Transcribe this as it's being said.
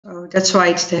that's why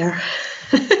it's there.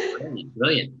 Brilliant,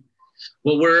 brilliant.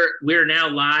 Well, we're now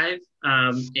live,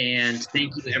 and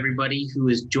thank you to everybody who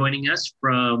is joining us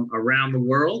from around the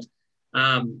world.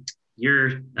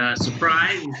 You're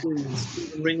surprised you're seeing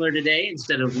Stephen Ringler today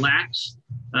instead of Lax.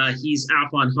 He's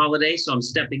out on holiday, so I'm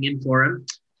stepping in for him.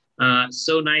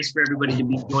 So nice for everybody to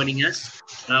be joining us.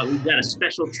 We've got a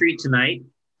special treat tonight.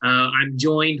 I'm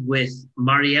joined with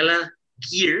Mariëlle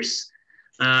Geers,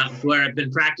 where I've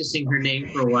been practicing her name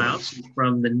for a while. She's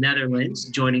from the Netherlands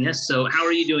joining us. So how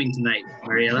are you doing tonight,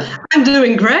 Marielle? I'm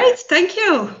doing great, thank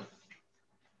you.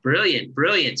 Brilliant,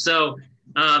 brilliant. So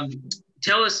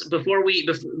tell us, we're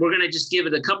going to just give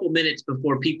it a couple minutes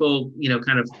before people,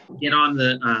 kind of get on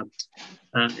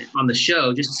the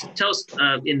show. Just tell us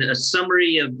in a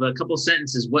summary of a couple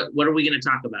sentences, what are we going to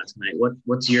talk about tonight?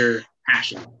 What's your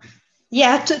passion?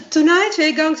 Yeah, tonight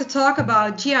we're going to talk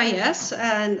about GIS,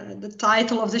 and the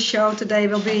title of the show today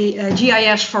will be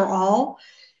GIS for All,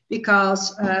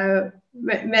 because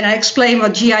when I explain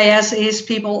what GIS is,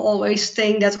 people always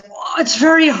think that it's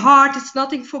very hard, it's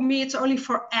nothing for me, it's only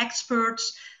for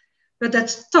experts. But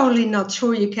that's totally not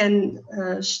true. You can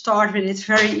start with it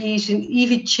very easy, and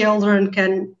even children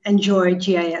can enjoy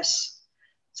GIS.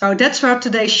 So that's what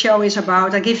today's show is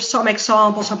about. I give some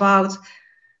examples about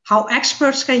how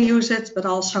experts can use it, but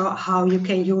also how you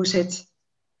can use it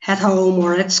at home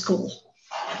or at school.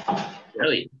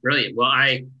 Brilliant, brilliant. Well,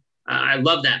 I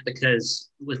love that, because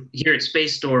here at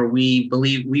Space Store, we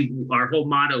believe our whole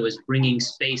motto is bringing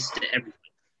space to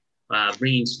everyone,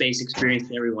 bringing space experience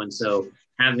to everyone. So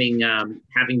having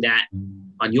that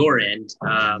on your end,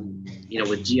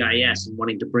 with GIS and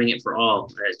wanting to bring it for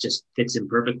all, it just fits in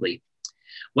perfectly.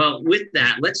 Well, with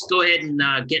that, let's go ahead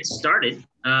and get started.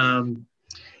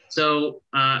 So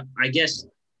I guess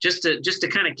just to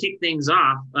kind of kick things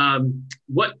off,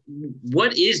 what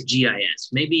is GIS?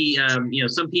 Maybe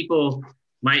some people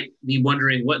might be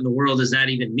wondering, what in the world does that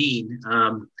even mean?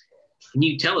 Can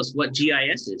you tell us what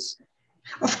GIS is?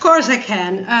 Of course I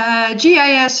can.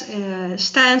 GIS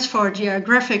stands for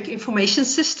Geographic Information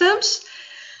Systems,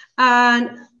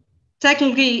 and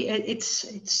technically it's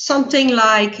something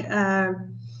like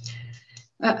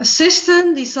a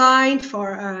system designed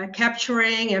for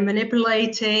capturing and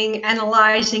manipulating,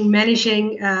 analyzing,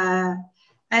 managing,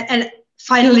 and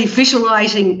finally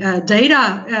visualizing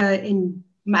data in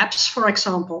maps, for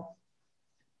example.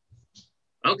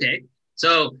 Okay,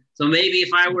 so maybe if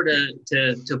I were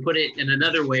to put it in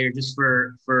another way, or just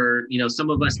for some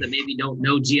of us that maybe don't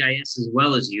know GIS as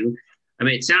well as you, I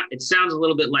mean, it sounds a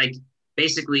little bit like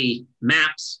basically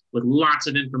maps with lots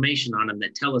of information on them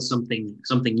that tell us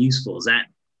something useful. Is that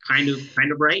kind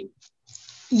of right?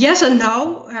 Yes and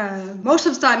no. Most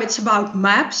of the time it's about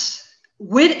maps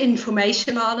with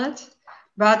information on it,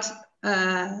 but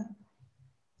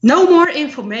no more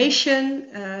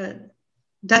information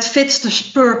that fits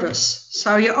the purpose.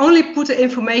 So you only put the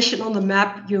information on the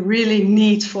map you really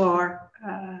need for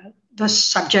the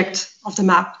subject of the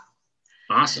map.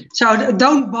 Awesome. So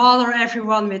don't bother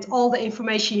everyone with all the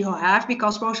information you have,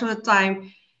 because most of the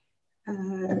time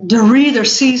the reader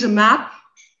sees a map,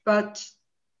 but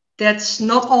that's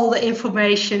not all the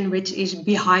information which is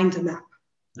behind the map.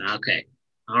 Okay.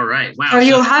 All right. Wow. So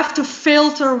you have to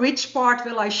filter which part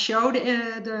will I show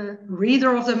the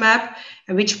reader of the map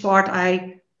and which part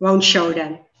I won't show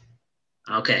them.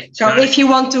 Okay. So if you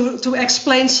want to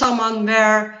explain someone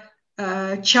where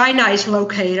China is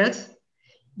located,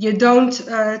 you don't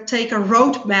take a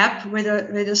road map with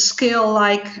a scale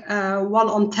like 1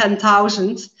 on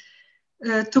 10,000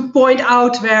 to point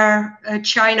out where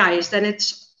China is. Then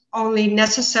it's only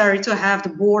necessary to have the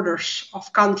borders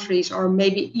of countries, or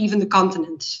maybe even the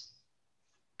continents.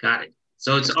 Got it.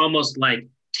 So it's almost like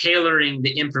tailoring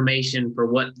the information for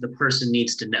what the person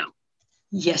needs to know.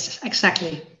 Yes,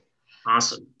 exactly.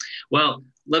 Awesome. Well,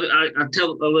 I'll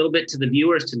tell a little bit to the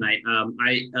viewers tonight.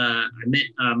 I met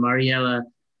Marielle,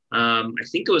 I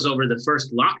think it was over the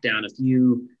first lockdown a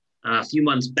few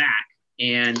months back.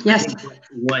 And yes. I think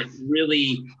what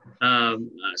really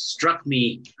struck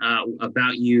me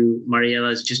about you, Marielle,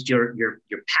 is just your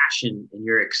passion and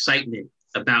your excitement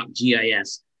about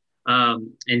GIS.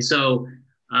 And so,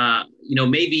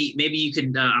 maybe you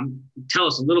can tell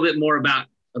us a little bit more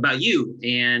about you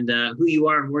and who you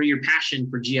are and where your passion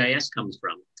for GIS comes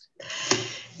from.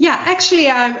 Yeah, actually,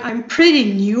 I'm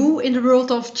pretty new in the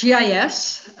world of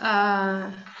GIS.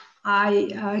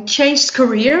 I changed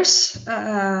careers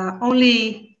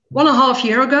only 1.5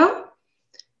 years ago.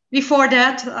 Before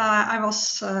that, I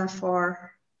was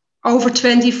for over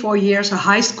 24 years a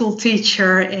high school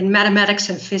teacher in mathematics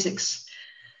and physics.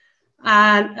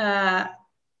 And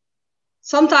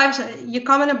sometimes you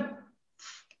come in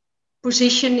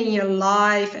position in your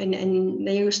life, and then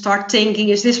you start thinking,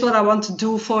 is this what I want to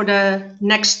do for the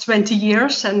next 20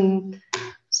 years? And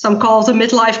some call it a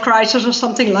midlife crisis or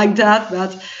something like that.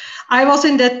 But I was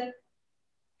in that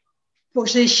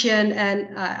position,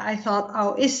 and I thought,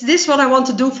 oh, is this what I want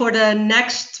to do for the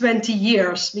next 20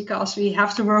 years? Because we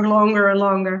have to work longer and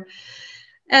longer.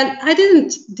 And I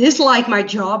didn't dislike my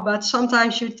job, but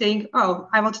sometimes you think, oh,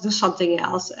 I want to do something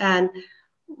else. And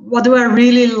what do I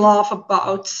really love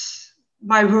about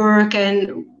my work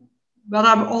and what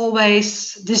I'm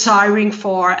always desiring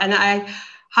for? And I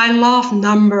love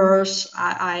numbers.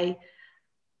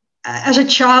 As a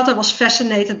child, I was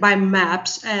fascinated by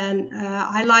maps, and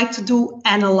I like to do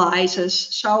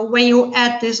analysis. So when you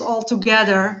add this all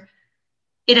together,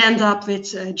 it ends up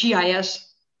with GIS.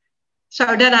 So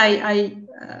then I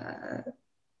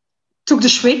took the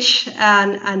switch,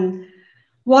 and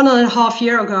 1.5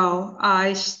 years ago,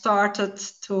 I started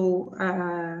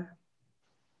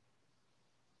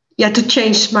to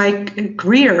change my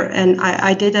career, and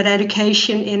I did an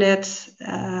education in it.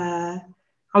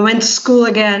 I went to school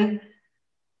again,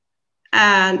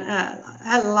 and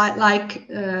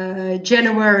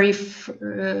January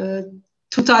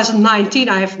 2019,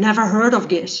 I have never heard of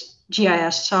GIS,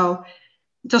 so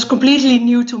it was completely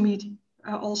new to me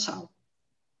also.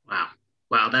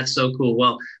 Wow, that's so cool.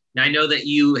 Well, I know that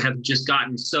you have just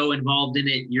gotten so involved in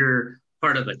it. You're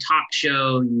part of a talk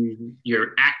show.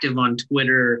 You're active on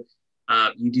Twitter.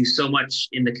 You do so much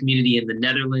in the community in the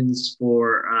Netherlands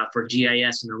for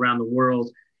GIS and around the world.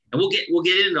 And we'll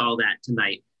get into all that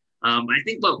tonight. I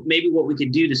think maybe what we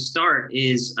could do to start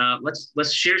is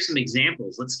let's share some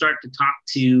examples. Let's start to talk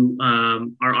to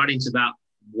our audience about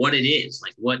what it is.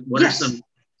 Like what yes. are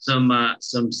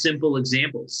some simple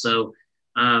examples. So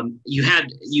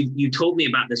you told me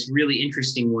about this really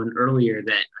interesting one earlier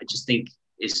that I just think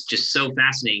is just so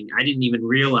fascinating. I didn't even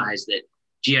realize that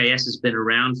GIS has been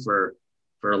around for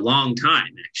a long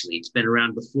time. Actually, it's been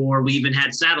around before we even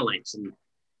had satellites, and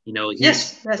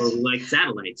yes. we like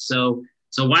satellites. So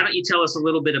why don't you tell us a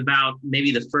little bit about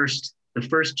maybe the first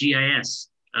GIS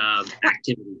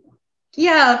activity?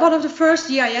 Yeah, one of the first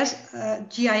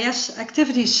GIS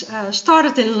activities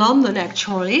started in London,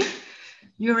 actually,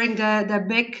 during the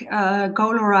big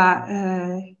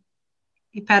cholera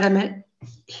epidemic.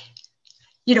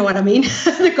 You know what I mean?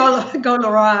 The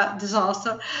cholera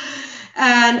disaster.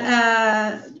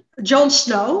 And John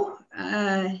Snow,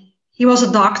 he was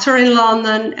a doctor in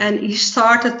London, and he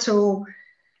started to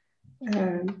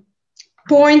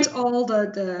point all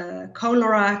the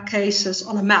cholera cases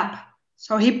on a map.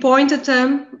 So he pointed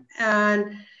them,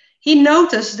 and he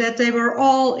noticed that they were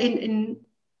all in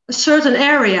a certain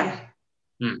area.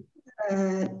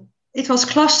 It was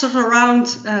clustered around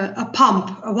a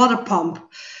water pump.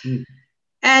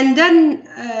 And then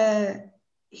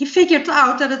he figured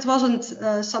out that it wasn't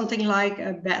something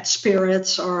like bad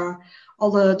spirits or all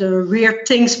the weird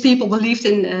things people believed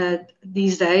in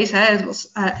these days. It was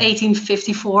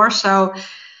 1854, so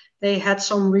they had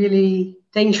some really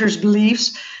dangerous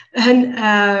beliefs.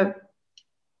 And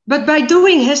but by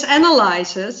doing his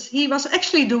analysis, he was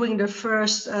actually doing the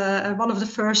first one of the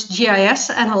first GIS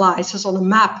analysis on a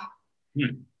map.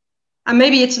 And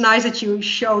maybe it's nice that you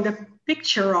showed a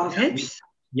picture of it.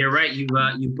 You're right. You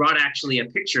brought actually a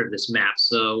picture of this map.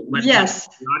 So let's yes.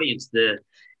 the audience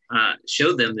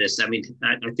show them this. I mean,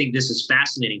 I think this is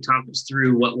fascinating. Talk us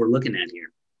through what we're looking at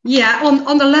here. Yeah,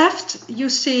 on the left, you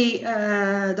see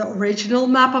the original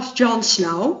map of John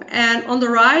Snow. And on the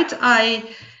right, I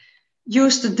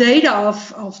used the data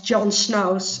of John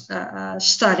Snow's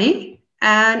study.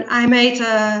 And I made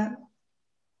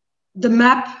the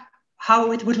map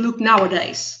how it would look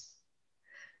nowadays.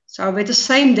 So with the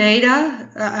same data,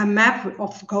 a map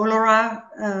of cholera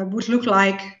would look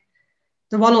like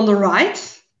the one on the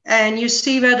right. And you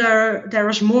see whether there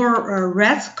is more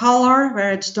red color,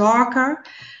 where it's darker,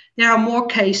 there are more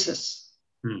cases.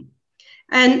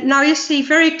 And now you see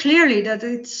very clearly that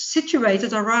it's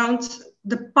situated around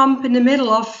the pump in the middle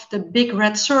of the big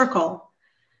red circle.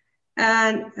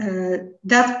 And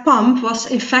that pump was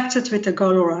infected with the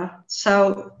cholera.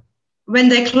 So when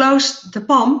they closed the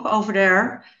pump over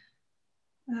there,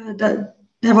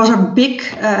 there was a big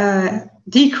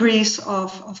decrease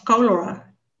of cholera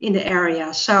in the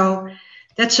area. So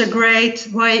that's a great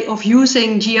way of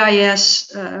using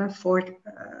GIS for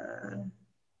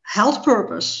health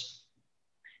purpose.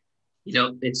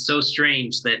 It's so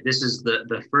strange that this is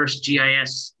the first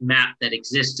GIS map that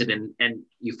existed, and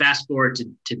you fast forward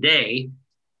to today,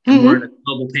 and we're in a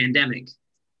global pandemic.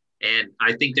 And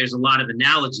I think there's a lot of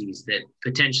analogies that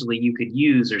potentially you could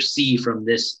use or see from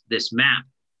this map.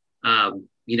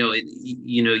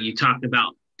 You talked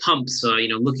about pumps.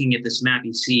 Looking at this map,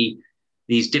 you see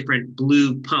these different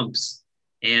blue pumps,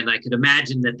 and I could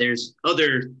imagine that there's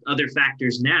other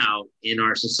factors now in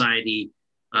our society,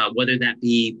 whether that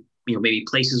be maybe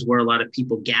places where a lot of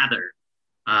people gather,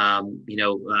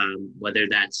 whether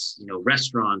that's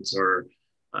restaurants or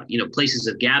places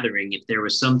of gathering. If there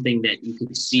was something that you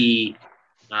could see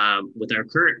with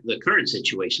the current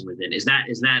situation within, is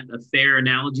that a fair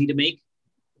analogy to make?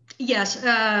 Yes,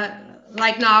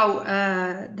 like now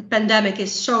the pandemic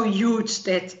is so huge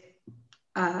that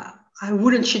I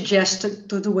wouldn't suggest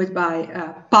to do it by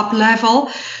pub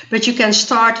level, but you can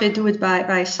start to do it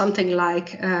by something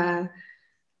like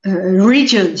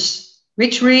regions.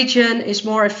 Which region is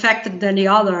more affected than the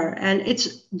other? And it's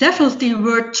definitely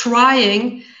worth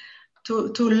trying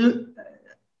to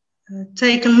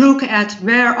take a look at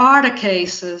where are the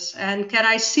cases and can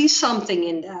I see something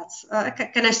in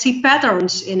that? Can I see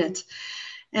patterns in it?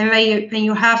 And when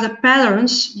you have the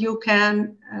patterns, you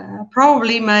can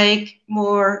probably make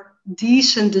more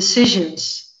decent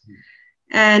decisions.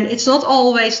 And it's not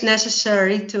always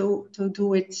necessary to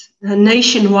do it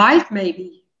nationwide,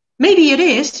 maybe. Maybe it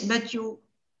is, but you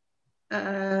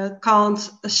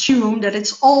can't assume that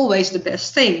it's always the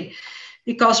best thing.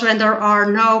 Because when there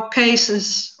are no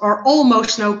cases or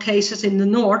almost no cases in the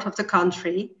north of the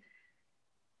country,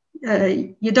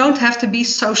 you don't have to be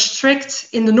so strict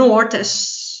in the north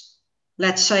as,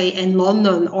 let's say, in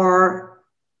London or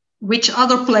which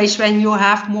other place when you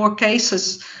have more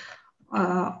cases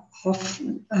of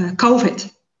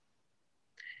COVID.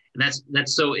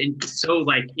 That's so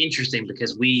interesting,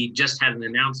 because we just had an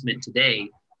announcement today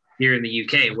here in the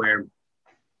UK where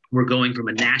we're going from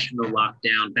a national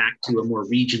lockdown back to a more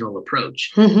regional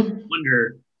approach. Mm-hmm. I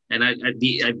wonder, and I'd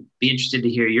be interested to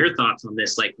hear your thoughts on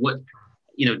this. Like, what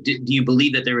do you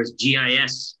believe that there is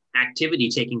GIS activity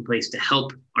taking place to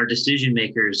help our decision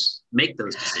makers make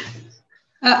those decisions?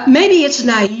 Maybe it's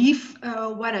naive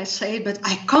what I say, but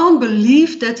I can't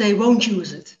believe that they won't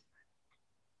use it.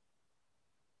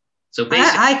 So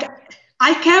basically,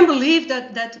 I can't believe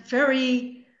that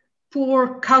very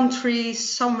poor countries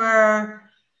somewhere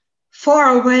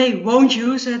far away won't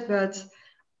use it, but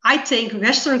I think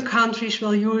Western countries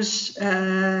will use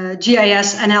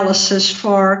GIS analysis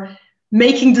for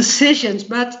making decisions.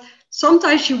 But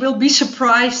sometimes you will be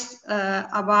surprised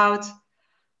about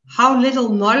how little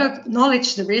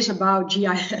knowledge there is about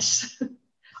GIS,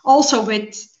 also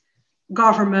with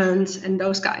government and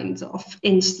those kinds of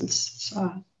instances.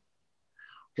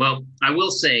 Well, I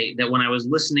will say that when I was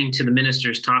listening to the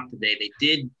ministers talk today,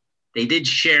 they did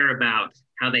share about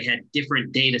how they had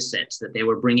different data sets that they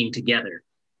were bringing together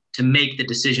to make the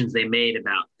decisions they made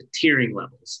about the tiering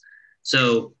levels.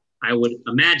 So I would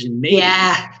imagine maybe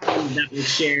that was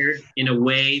shared in a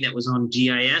way that was on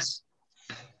GIS.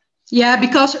 Yeah,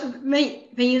 because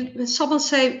when someone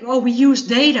say, "Oh, we use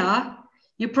data,"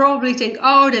 you probably think,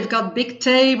 "Oh, they've got big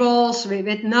tables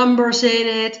with numbers in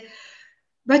it,"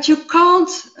 but you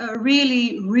can't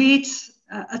really read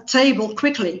a table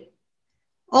quickly.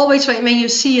 Always when you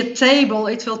see a table,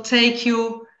 it will take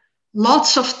you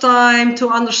lots of time to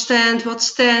understand what's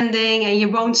standing, and you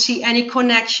won't see any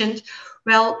connections.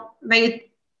 Well, when you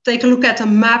take a look at a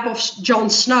map of Jon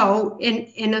Snow,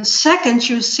 in a second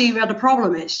you see where the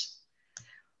problem is.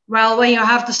 Well, when you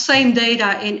have the same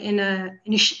data in a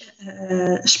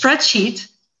spreadsheet,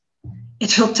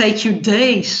 it will take you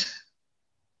days.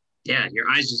 Yeah, your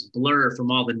eyes just blur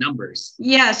from all the numbers.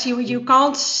 Yes, you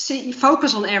can't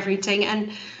focus on everything,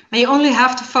 and when you only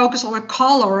have to focus on a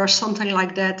color or something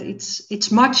like that,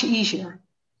 it's much easier.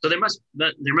 So there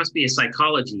must be a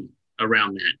psychology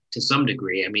around that to some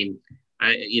degree. I mean,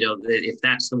 if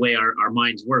that's the way our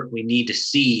minds work, we need to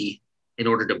see in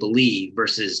order to believe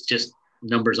versus just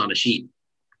numbers on a sheet.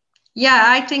 Yeah,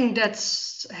 I think that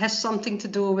has something to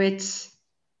do with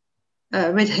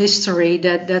history,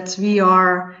 that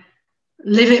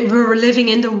we're living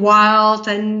in the wild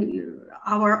and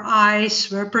our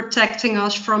eyes were protecting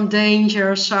us from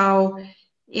danger. So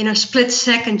in a split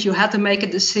second, you had to make a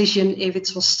decision if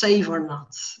it was safe or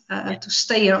not to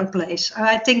stay in a place.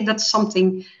 I think that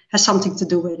has something to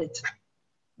do with it.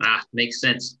 Makes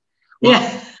sense. Well,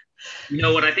 yeah. You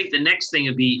know what? I think the next thing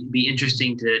would be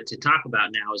interesting to talk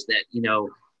about now is that,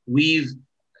 we've,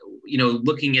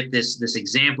 looking at this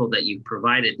example that you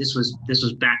provided, this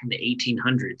was back in the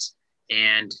 1800s.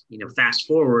 And, fast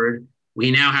forward,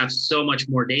 we now have so much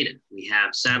more data. We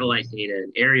have satellite data,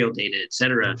 aerial data, et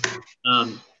cetera.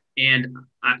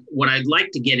 What I'd like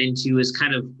to get into is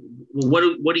kind of,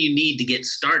 well, what do you need to get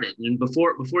started? And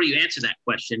before you answer that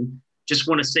question, just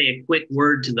want to say a quick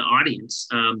word to the audience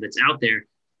that's out there.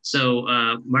 So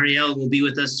Marielle will be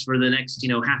with us for the next,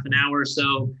 half an hour or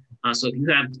so. So if you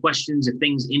have questions, if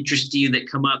things interest you that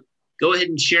come up, go ahead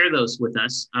and share those with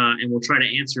us, and we'll try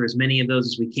to answer as many of those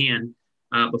as we can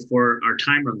before our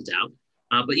time runs out.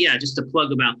 But yeah, just to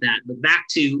plug about that. But back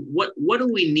to what do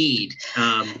we need?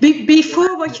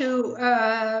 Before what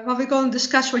we're going to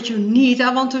discuss what you need,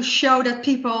 I want to show that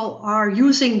people are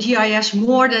using GIS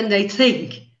more than they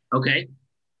think. Okay.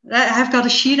 I've got a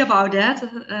sheet about that.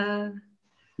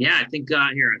 Yeah, I think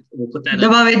here, we'll put that the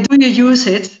up. way do you use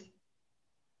it?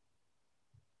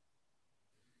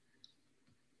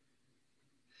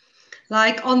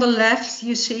 Like on the left,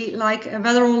 you see like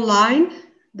weather online,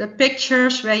 the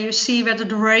pictures where you see whether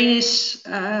the rain is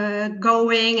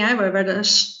going, where the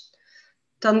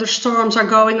thunderstorms are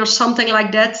going or something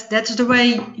like that. That's the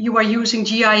way you are using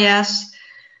GIS.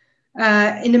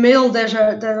 In the middle, there's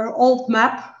an old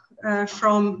map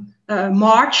from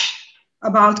March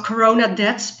about corona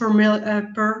deaths per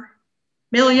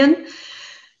million.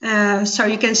 So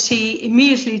you can see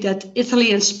immediately that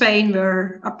Italy and Spain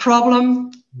were a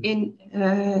problem in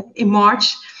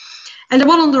March. And the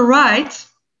one on the right,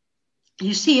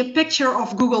 you see a picture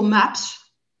of Google Maps.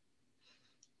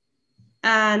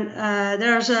 And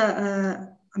there's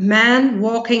a man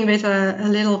walking with a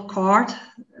little cart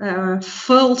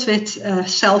filled with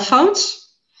cell phones.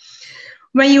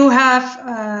 When you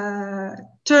have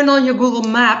turned on your Google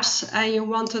Maps and you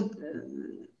want to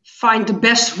find the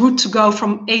best route to go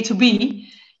from A to B,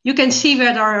 you can see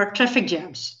where there are traffic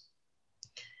jams.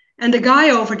 And the guy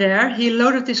over there, he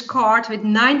loaded his cart with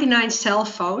 99 cell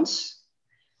phones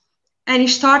and he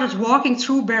started walking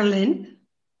through Berlin.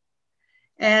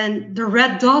 And the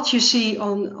red dot you see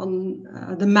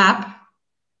on the map,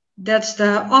 that's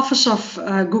the office of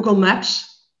Google Maps.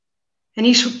 And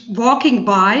he's walking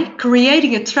by,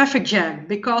 creating a traffic jam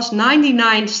because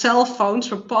 99 cell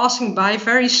phones were passing by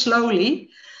very slowly.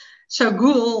 So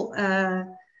Google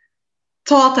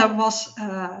thought there was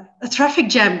a traffic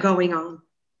jam going on.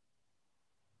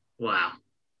 Wow,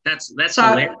 that's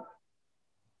hilarious.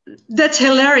 That's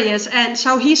hilarious. And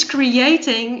so he's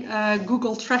creating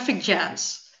Google traffic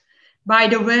jams. By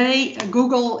the way,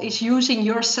 Google is using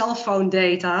your cell phone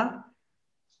data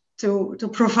to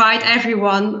provide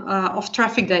everyone of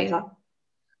traffic data.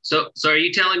 So are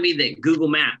you telling me that Google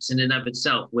Maps in and of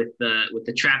itself with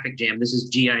the traffic jam, this is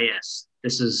GIS?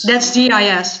 That's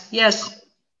GIS, yes.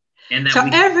 And so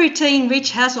everything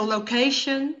which has a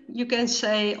location, you can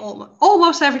say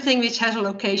almost everything which has a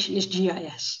location is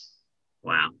GIS.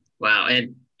 Wow.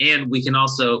 And we can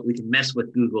mess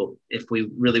with Google if we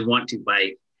really want to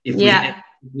if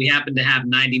we happen to have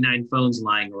 99 phones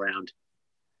lying around.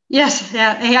 Yes,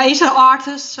 yeah, he's an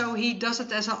artist, so he does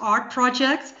it as an art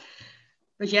project.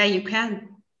 But yeah, you can,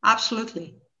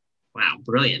 absolutely. Wow,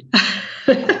 brilliant.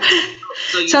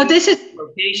 So this is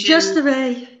location. Just the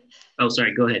way. Oh,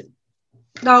 sorry, go ahead.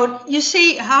 Now, you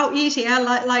see how easy,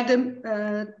 like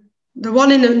the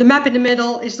one in the map in the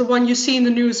middle is the one you see in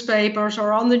the newspapers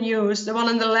or on the news. The one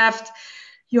on the left,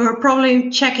 you're probably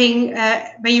checking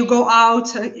when you go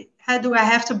out, do I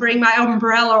have to bring my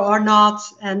umbrella or not?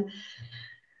 And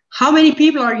how many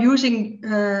people are using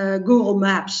Google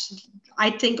Maps? I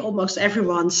think almost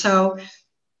everyone. So,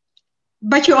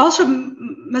 but you also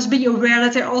must be aware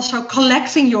that they're also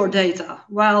collecting your data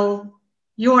while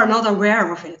you are not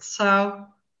aware of it. So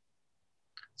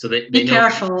they be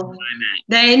careful.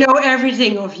 They know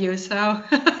everything of you. So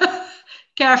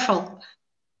careful.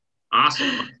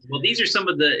 Awesome. Well, these are some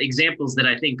of the examples that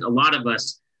I think a lot of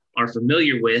us are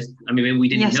familiar with. I mean, we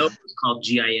didn't know it was called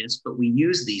GIS, but we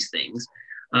use these things.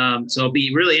 So it'll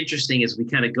be really interesting as we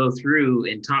kind of go through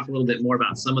and talk a little bit more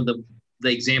about some of the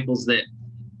examples that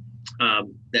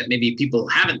maybe people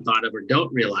haven't thought of or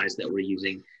don't realize that we're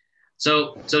using.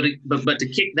 But to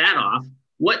kick that off,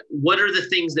 what are the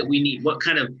things that we need? What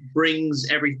kind of brings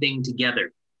everything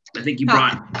together? I think you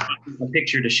brought a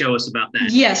picture to show us about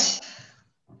that. Yes.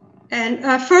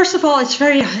 And first of all, it's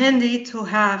very handy to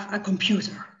have a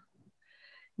computer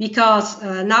because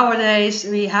nowadays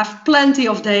we have plenty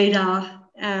of data.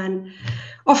 And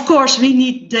of course, we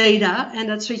need data, and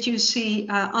that's what you see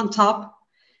on top.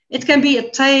 It can be a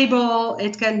table,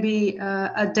 it can be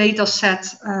a data set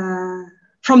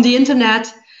from the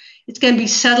internet, it can be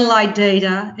satellite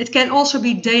data, it can also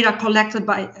be data collected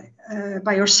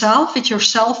by yourself with your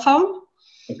cell phone.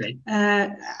 Okay.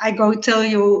 I go tell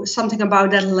you something about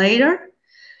that later.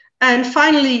 And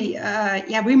finally,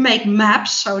 we make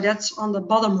maps, so that's on the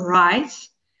bottom right.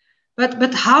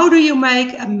 But how do you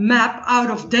make a map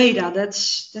out of data?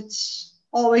 That's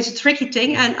always a tricky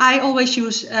thing. And I always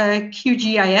use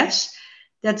QGIS.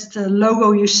 That's the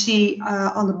logo you see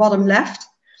on the bottom left.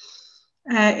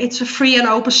 it's a free and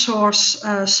open source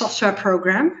software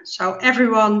program. So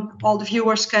everyone, all the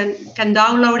viewers can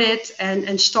download it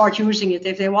and start using it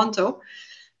if they want to,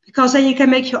 because then you can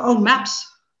make your own maps.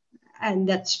 And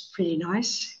that's pretty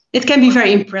nice. It can be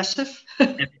very impressive.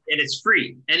 And it's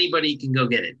free. Anybody can go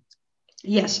get it.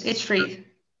 Yes, it's free.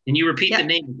 Can you repeat the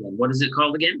name again? What is it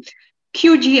called again?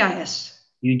 QGIS.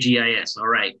 QGIS. All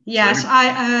right. Yes,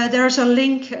 there's a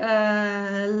link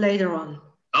later on.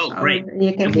 Oh, so great.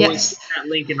 You can, we'll put that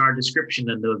link in our description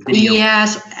of the video.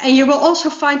 Yes, and you will also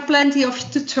find plenty of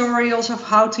tutorials of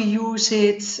how to use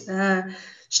it.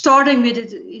 Starting with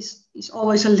it is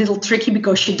always a little tricky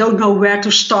because you don't know where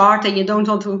to start, and you don't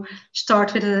want to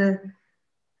start with a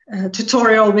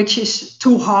tutorial which is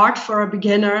too hard for a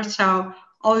beginner. So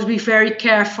always be very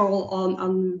careful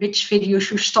on which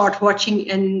videos you start watching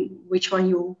and which one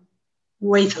you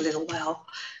wait a little while,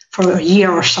 for a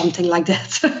year or something like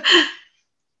that.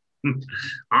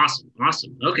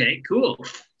 Awesome. Okay, cool.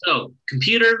 So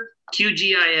computer,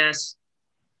 QGIS,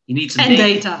 you need some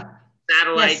data.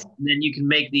 Satellite, yes. And then you can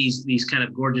make these kind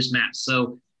of gorgeous maps.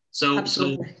 So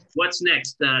what's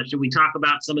next? Should we talk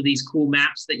about some of these cool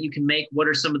maps that you can make? What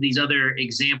are some of these other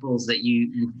examples that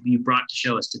you brought to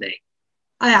show us today?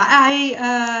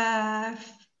 I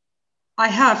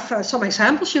have some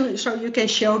examples. So you can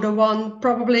show the one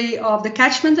probably of the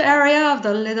catchment area of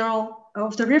the littoral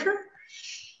of the river.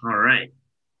 All right,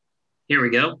 here we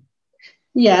go.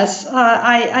 Yes,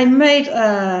 I made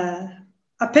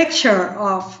a picture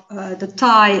of the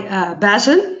Thai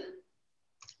basin,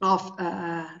 of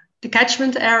the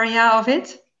catchment area of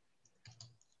it.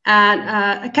 And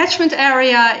a catchment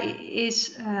area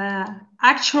is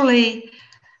actually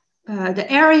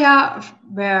the area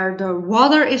where the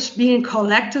water is being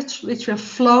collected, which will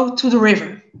flow to the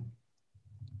river.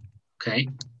 Okay.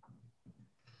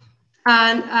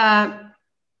 And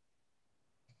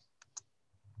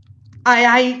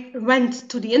I went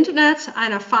to the internet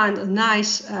and I found a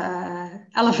nice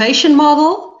elevation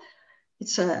model.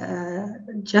 It's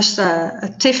just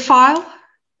a TIFF file,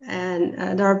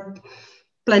 and there are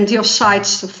plenty of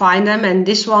sites to find them. And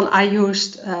this one I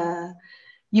used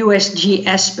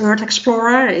USGS Earth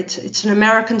Explorer. It's an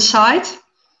American site.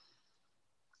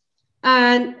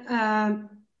 And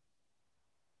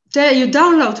there you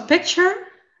download the picture,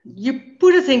 you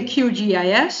put it in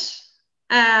QGIS,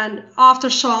 and after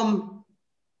some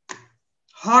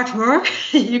hard work,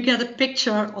 you get a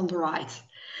picture on the right.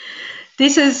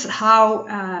 This is how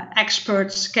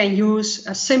experts can use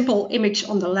a simple image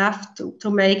on the left to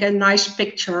make a nice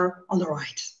picture on the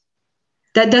right.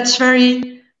 That's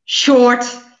very short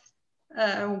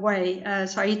way.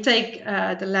 So you take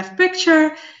the left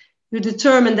picture, you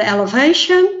determine the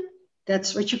elevation.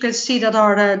 That's what you can see, that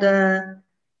are the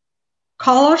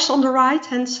colors on the right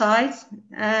hand side.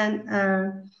 And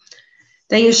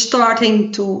then you're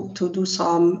starting to do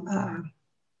some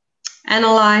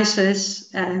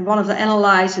analysis. And one of the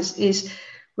analyses is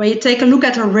when you take a look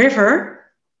at a river,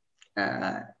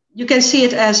 you can see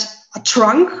it as a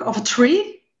trunk of a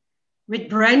tree with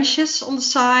branches on the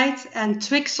side and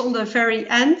twigs on the very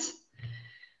end.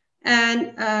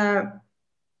 And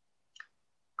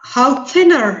how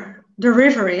thinner the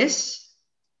river is,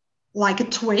 like a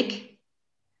twig,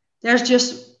 there's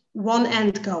just one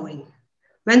end going.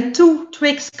 When two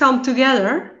twigs come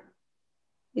together,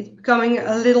 it's becoming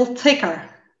a little thicker.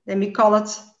 Then we call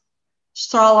it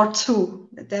Strahler 2.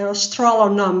 There are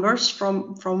Strahler numbers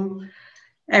from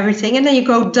everything. And then you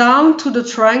go down to the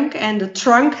trunk, and the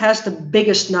trunk has the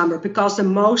biggest number because the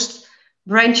most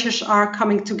branches are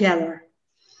coming together.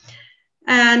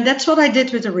 And that's what I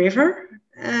did with the river.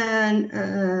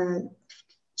 And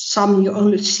some you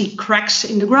only see cracks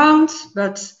in the ground,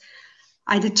 but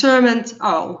I determined,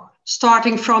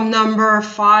 starting from number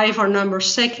 5 or number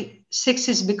 6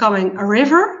 is becoming a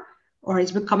river, or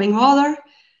it's becoming water.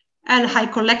 And I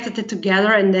collected it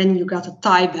together, and then you got a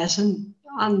Thai basin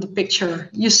on the picture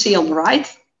you see on the right.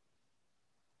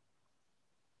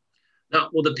 No,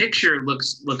 well, the picture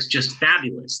looks just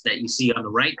fabulous that you see on the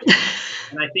right.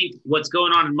 And I think what's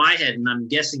going on in my head, and I'm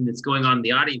guessing that's going on in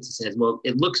the audience's head, well,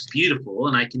 it looks beautiful,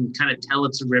 and I can kind of tell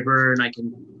it's a river, and I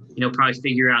can, probably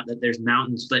figure out that there's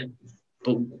mountains. But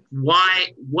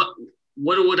why? What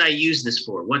would I use this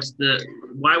for?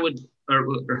 Why would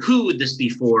or who would this be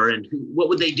for, and what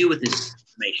would they do with this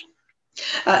information?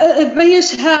 When you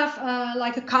have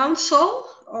like a council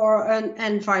or an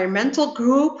environmental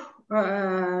group,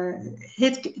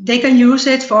 they can use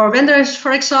it for when there's,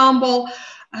 for example,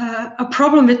 a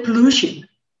problem with pollution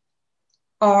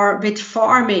or with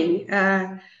farming.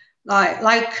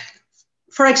 Like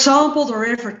for example, the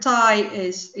River Thai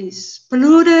is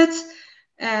polluted.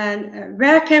 And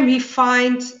where can we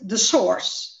find the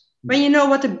source? When you know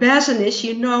what the basin is,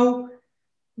 you know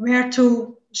where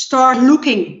to start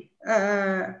looking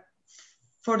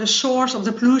for the source of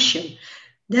the pollution.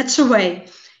 That's a way.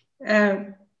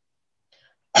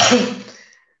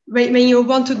 When you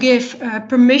want to give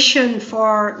permission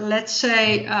for, let's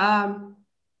say,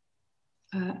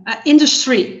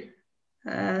 industry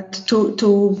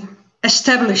to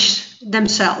establish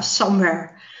themselves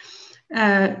somewhere,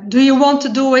 do you want to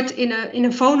do it in a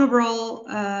vulnerable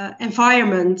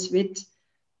environment with,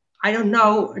 I don't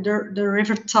know, the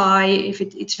river Thai, if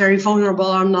it's very vulnerable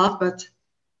or not, but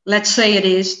let's say it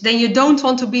is, then you don't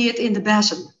want to be it in the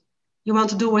basin. You want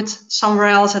to do it somewhere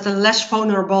else at a less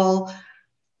vulnerable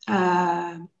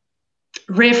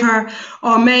river,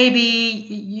 or maybe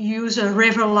you use a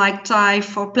river like Thai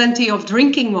for plenty of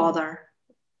drinking water.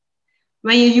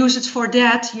 When you use it for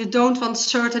that, you don't want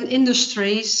certain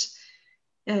industries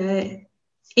in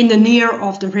the near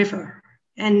of the river.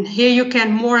 And here you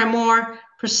can more and more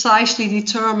precisely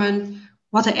determine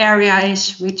what the area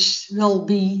is which will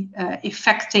be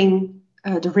affecting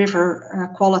the river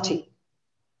quality.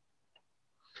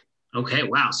 Okay,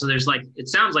 wow. So there's like, it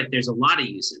sounds like there's a lot of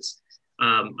uses.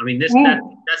 I mean,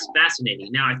 that's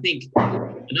fascinating. Now, I think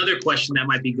another question that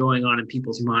might be going on in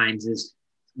people's minds is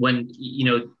when, you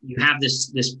know, you have this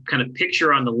kind of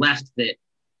picture on the left that,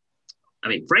 I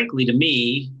mean, frankly, to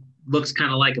me, looks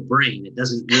kind of like a brain. It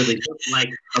doesn't really look like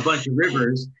a bunch of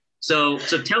rivers. So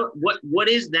tell what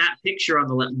is that picture on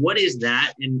the left? What is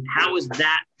that, and how is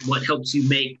that what helps you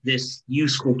make this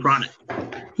useful product?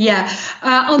 Yeah,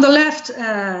 on the left,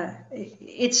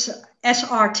 it's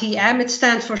SRTM. It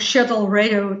stands for Shuttle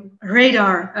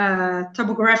Radar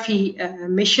Topography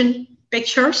Mission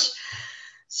Pictures.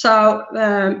 So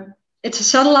it's a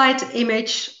satellite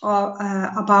image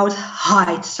about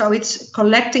height. So it's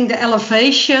collecting the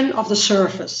elevation of the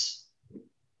surface.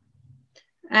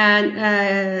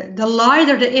 And the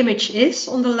lighter the image is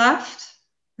on the left,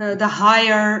 the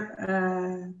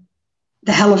higher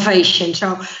the elevation.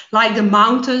 So like the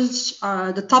mountains,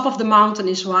 the top of the mountain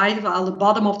is white, while the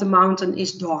bottom of the mountain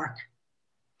is dark.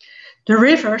 The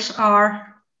rivers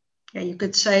are, you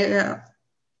could say,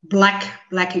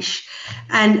 blackish.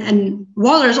 And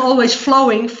water is always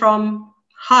flowing from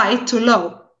high to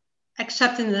low,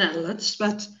 except in the Netherlands.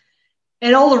 But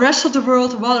in all the rest of the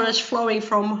world, water is flowing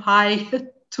from high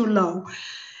to low.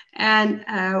 And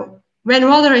when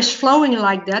water is flowing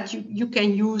like that, you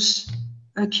can use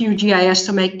QGIS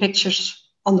to make pictures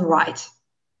on the right.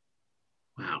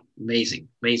 Wow, amazing.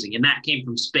 And that came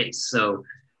from space. So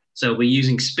we're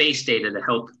using space data to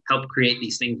help create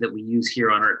these things that we use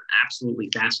here on Earth. Absolutely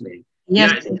fascinating.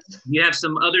 Yes. You have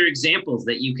some other examples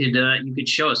that you could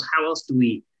show us. How else do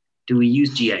we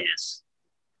use GIS?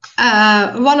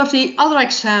 One of the other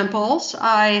examples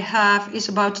I have is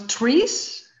about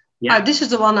trees. Yeah. This is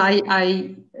the one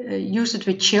I used it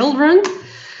with children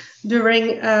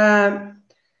during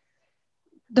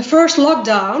the first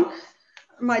lockdown.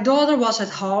 My daughter was at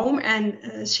home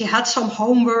and she had some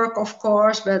homework, of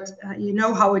course, but you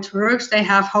know how it works. They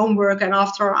have homework and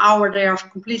after an hour they are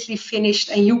completely finished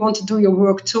and you want to do your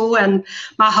work too. And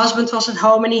my husband was at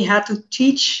home and he had to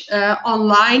teach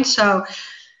online. So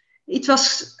it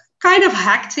was kind of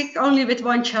hectic, only with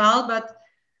one child, but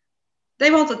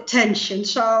they want attention.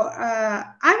 So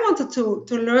I wanted to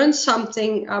learn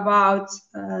something about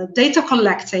data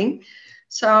collecting.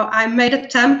 So I made a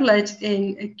template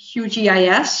in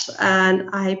QGIS and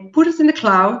I put it in the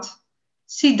cloud.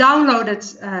 She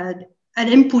downloaded an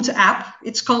input app.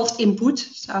 It's called Input.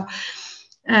 So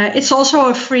it's also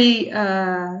a free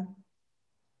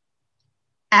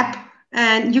app,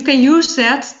 and you can use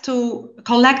that to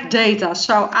collect data.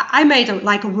 So I made a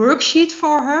worksheet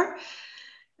for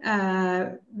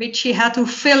her, which she had to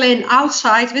fill in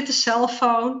outside with the cell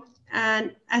phone.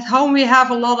 And at home we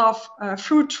have a lot of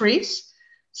fruit trees.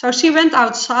 So she went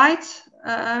outside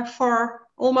for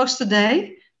almost a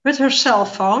day with her cell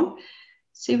phone.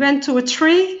 She went to a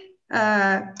tree,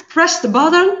 pressed the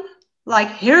button, like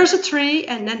here's a tree,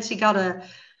 and then she got a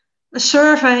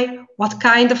survey. What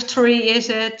kind of tree is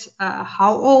it?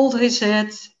 How old is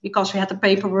it? Because we had the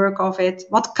paperwork of it.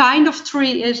 What kind of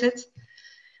tree is it?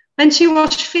 When she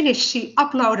was finished, she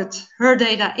uploaded her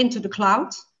data into the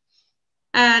cloud.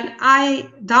 And I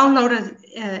downloaded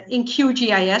in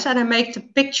QGIS and I make the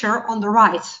picture on the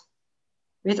right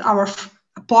with our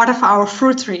part of our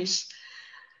fruit trees.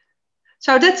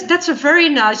 So that's a very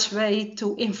nice way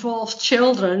to involve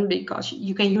children because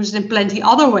you can use it in plenty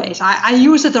other ways. I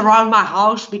use it around my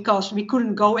house because we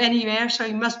couldn't go anywhere, so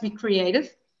you must be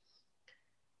creative.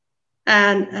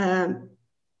 And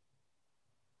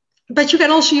but you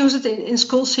can also use it in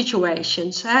school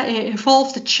situations.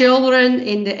 Involve the children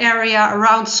in the area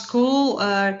around school.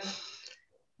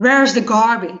 Where's the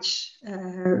garbage?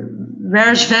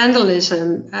 Where's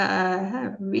vandalism?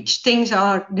 Which things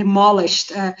are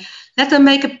demolished? Let them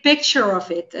make a picture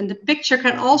of it. And the picture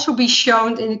can also be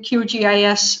shown in a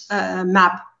QGIS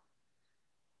map.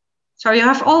 So you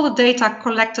have all the data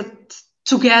collected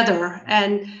together,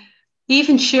 and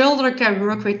even children can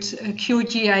work with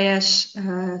QGIS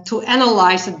to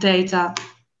analyze the data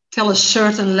till a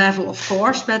certain level, of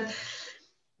course. But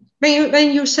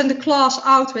when you send a class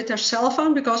out with their cell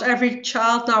phone, because every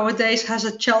child nowadays has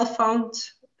a cell phone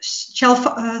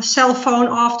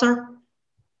after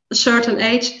a certain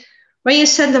age, when you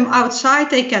send them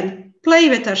outside, they can play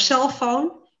with their cell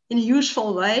phone in a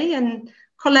useful way and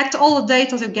collect all the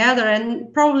data together,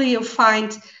 and probably you'll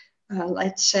find,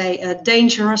 let's say,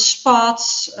 dangerous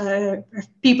spots, if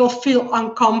people feel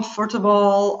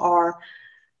uncomfortable, or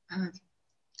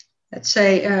let's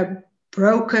say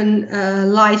broken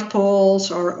light poles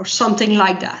or something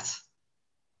like that.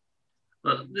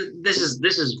 Well, this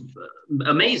is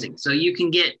amazing. So you can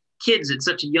get kids at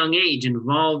such a young age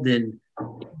involved in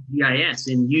GIS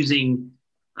and using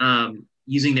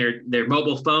their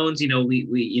mobile phones.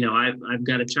 I've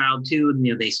got a child too, and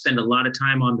they spend a lot of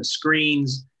time on the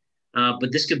screens.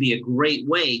 But this could be a great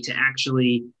way to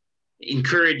actually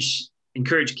encourage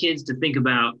kids to think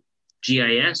about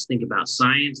GIS, think about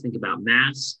science, think about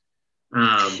maths.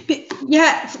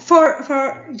 Yeah,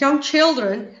 for young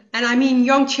children, and I mean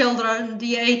young children,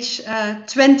 the age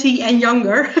 20 and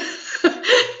younger,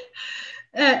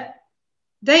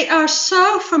 they are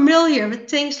so familiar with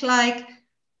things like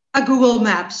a Google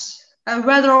Maps, a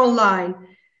weather online.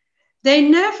 They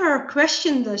never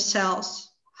question themselves,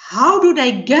 how do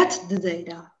they get the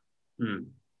data?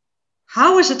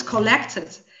 How is it collected?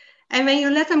 And when you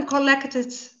let them collect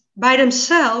it by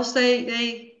themselves,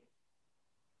 they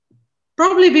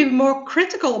probably be more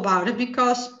critical about it,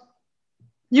 because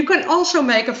you can also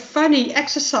make a funny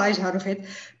exercise out of it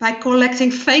by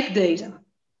collecting fake data.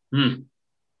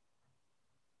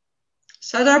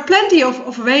 So there are plenty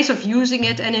of ways of using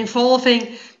it and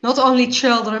involving not only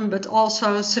children, but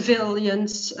also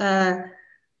civilians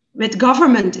with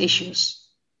government issues.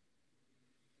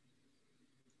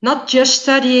 Not just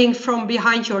studying from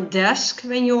behind your desk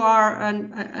when you are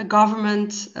a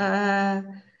government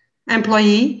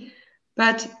employee,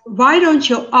 but why don't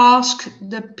you ask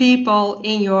the people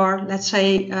in your, let's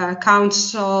say,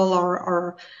 council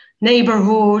or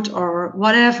neighborhood or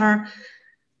whatever,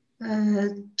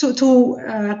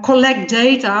 to collect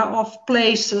data of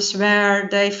places where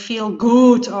they feel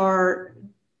good or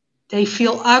they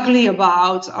feel ugly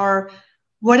about, or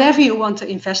whatever you want to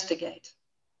investigate.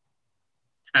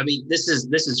 I mean, this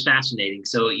is fascinating.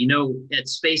 So, at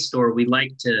Space Store, we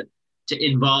like to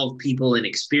involve people in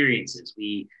experiences.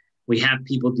 We have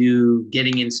people do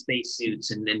getting in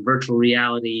spacesuits and virtual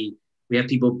reality. We have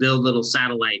people build little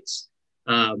satellites.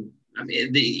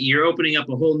 You're opening up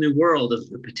a whole new world of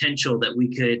the potential that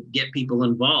we could get people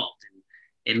involved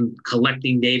in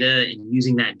collecting data and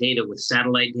using that data with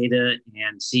satellite data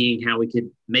and seeing how we could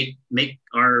make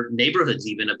our neighborhoods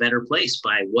even a better place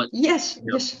by where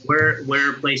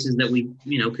places that we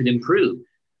could improve.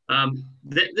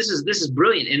 This is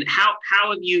brilliant. And how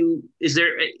have you? Is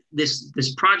there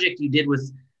this project you did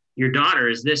with your daughter?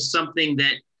 Is this something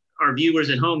that our viewers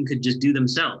at home could just do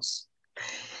themselves?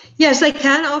 Yes, they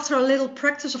can after a little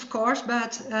practice, of course.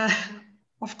 But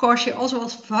of course, you also will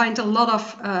find a lot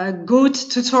of good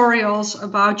tutorials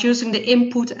about using the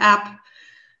Input app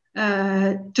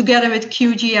together with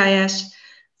QGIS.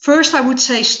 First, I would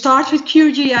say start with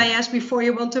QGIS before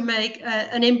you want to make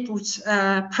an Input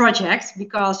project,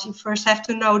 because you first have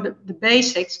to know the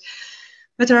basics.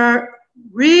 But there are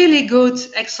really good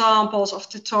examples of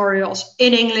tutorials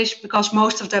in English, because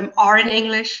most of them are in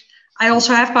English. I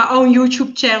also have my own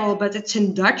YouTube channel, but it's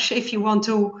in Dutch. If you want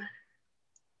to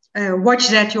watch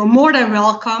that, you're more than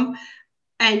welcome.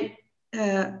 And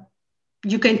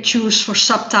you can choose for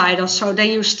subtitles, so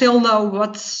then you still know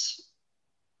what's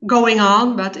going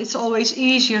on, but it's always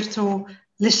easier to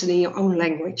listen in your own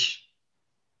language.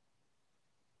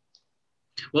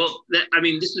 Well,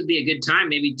 this would be a good time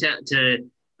maybe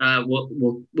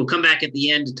we'll come back at the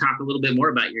end to talk a little bit more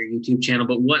about your YouTube channel.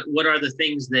 But what are the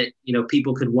things that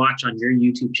people could watch on your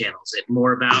YouTube channel? Is it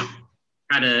more about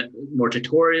more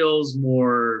tutorials,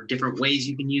 more different ways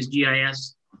you can use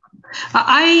GIS?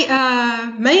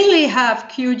 I mainly have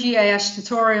QGIS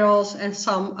tutorials and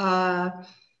some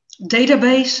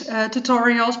database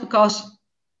tutorials, because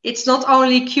it's not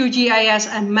only QGIS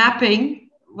and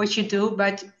mapping what you do,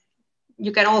 but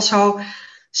you can also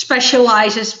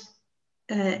specialize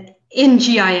in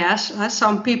GIS.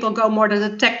 Some people go more to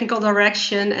the technical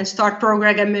direction and start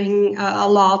programming a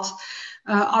lot.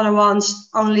 Other ones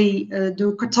only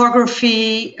do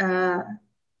cartography.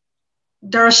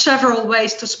 There are several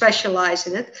ways to specialize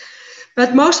in it.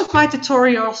 But most of my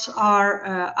tutorials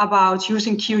are about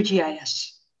using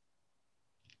QGIS.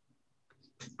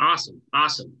 Awesome,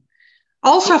 awesome.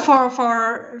 Also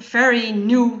for very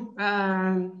new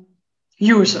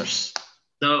users.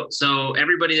 So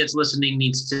everybody that's listening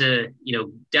needs to,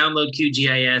 download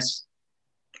QGIS.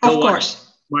 Of course.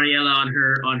 Marielle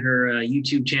on her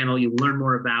YouTube channel. You'll learn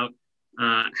more about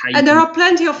how you. And there are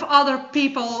plenty of other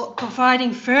people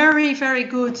providing very, very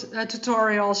good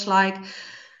tutorials. Like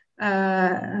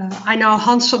I know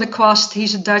Hans van der Kwast.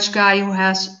 He's a Dutch guy who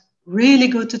has really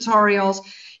good tutorials.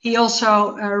 He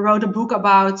also wrote a book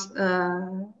about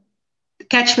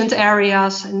catchment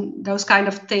areas and those kind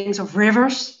of things of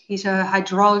rivers. He's a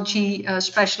hydrology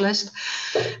specialist.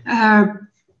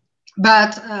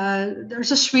 But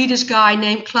there's a Swedish guy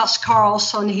named Klas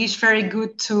Karlsson. He's very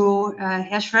good too. He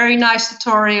has very nice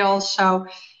tutorials. So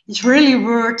it's really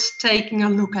worth taking a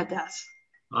look at that.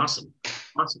 Awesome.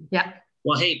 Awesome. Yeah.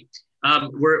 Well, hey,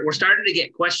 we're starting to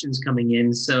get questions coming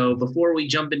in. So before we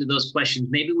jump into those questions,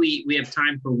 maybe we have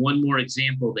time for one more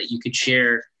example that you could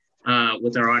share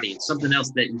with our audience. Something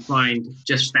else that you find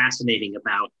just fascinating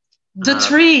about. The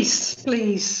trees,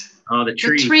 please. Oh, the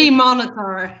trees. The tree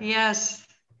monitor, yes.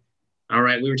 All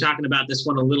right, we were talking about this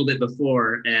one a little bit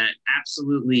before.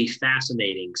 Absolutely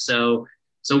fascinating. So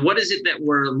what is it that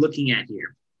we're looking at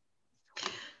here?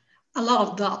 A lot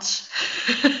of dots.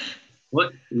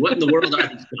 What in the world are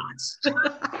these dots?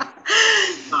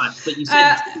 Dots, but you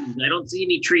said trees. I don't see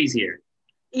any trees here.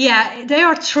 Yeah, they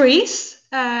are trees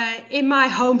in my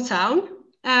hometown.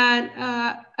 And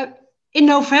in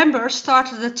November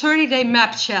started the 30-day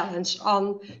map challenge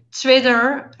on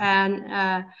Twitter, and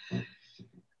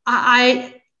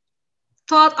I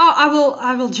thought, oh,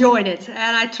 I will join it,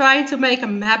 and I tried to make a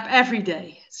map every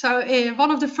day. So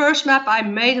one of the first map I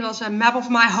made was a map of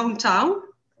my hometown,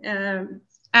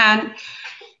 and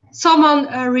someone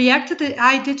reacted.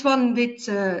 I did one with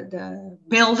the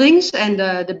buildings and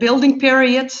the building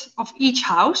period of each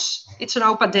house. It's an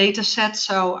open data set,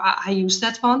 so I used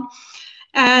that one.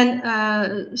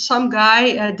 And some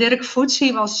guy, Dirk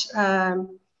Futsi, was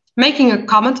making a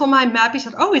comment on my map. He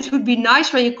said, oh, it would be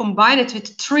nice when you combine it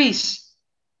with trees.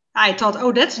 I thought,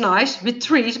 oh, that's nice with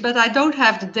trees, but I don't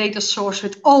have the data source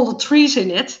with all the trees in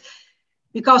it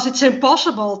because it's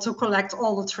impossible to collect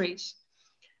all the trees.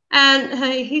 And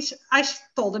I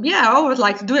told him, yeah, I would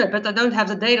like to do it, but I don't have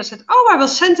the data. I said, oh, I will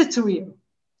send it to you.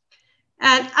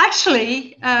 And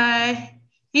actually,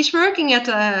 he's working at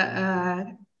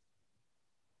a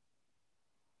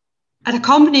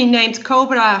company named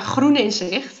Logisch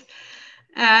Inzicht,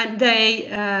 and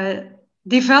they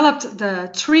developed the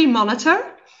tree monitor.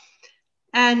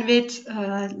 And with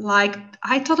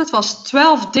I thought it was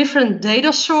 12 different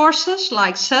data sources,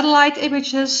 like satellite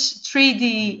images,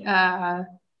 3D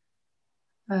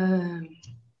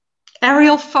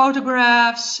aerial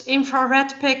photographs,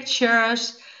 infrared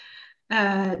pictures.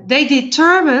 They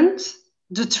determined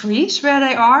the trees where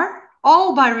they are,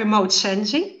 all by remote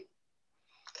sensing.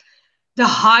 The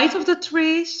height of the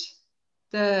trees,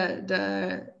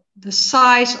 the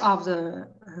size of the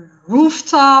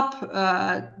rooftop,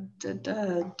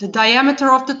 the diameter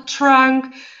of the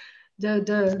trunk,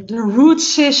 the root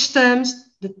systems,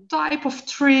 the type of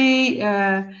tree,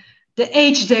 the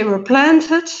age they were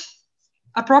planted,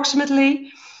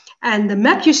 approximately. And the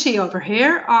map you see over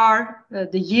here are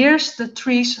the years the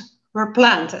trees were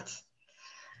planted.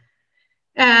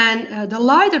 And the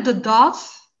lighter the dot,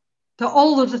 the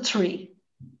older the tree.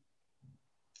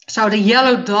 So the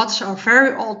yellow dots are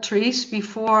very old trees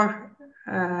before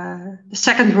the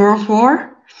Second World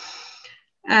War.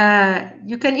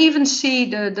 You can even see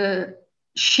the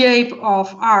shape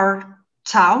of our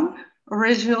town,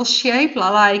 original shape,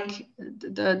 like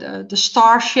the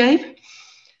star shape.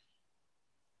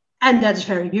 And that's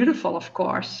very beautiful, of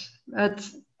course. But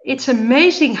it's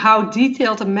amazing how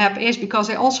detailed the map is, because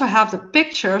they also have the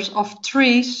pictures of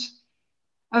trees.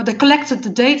 They collected the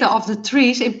data of the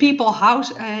trees in people's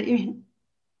house, in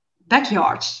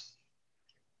backyards.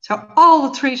 So all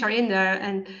the trees are in there,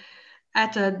 and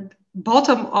at the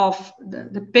bottom of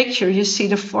the picture, you see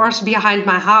the forest behind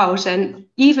my house, and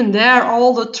even there,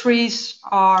 all the trees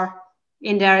are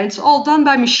in there. It's all done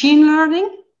by machine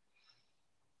learning.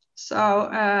 So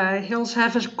he'll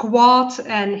have a quad,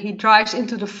 and he drives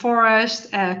into the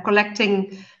forest,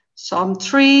 collecting some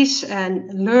trees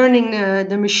and learning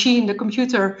the machine, the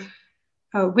computer,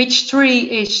 which tree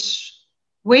is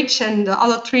which and the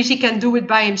other trees he can do it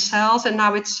by himself. And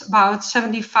now it's about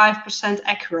 75%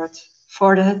 accurate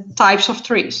for the types of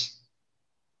trees.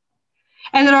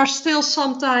 And there are still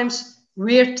sometimes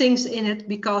weird things in it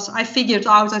because I figured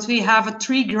out that we have a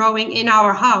tree growing in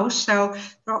our house. So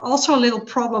there are also little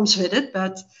problems with it,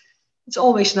 but it's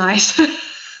always nice.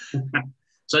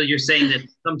 So you're saying that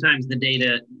sometimes the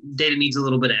data needs a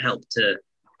little bit of help to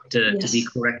be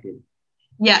corrected.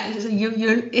 Yeah,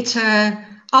 it's an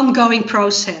ongoing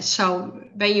process. So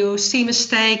when you see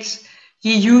mistakes,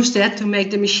 you use that to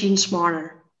make the machine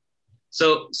smarter.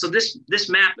 So this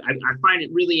map, I find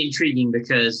it really intriguing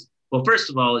because, well, first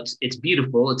of all, it's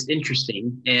beautiful, it's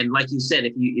interesting, and like you said,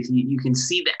 if you can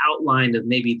see the outline of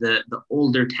maybe the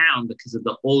older town because of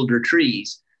the older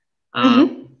trees,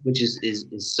 which is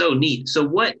so neat. So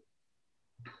what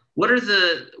are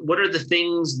the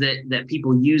things that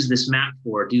people use this map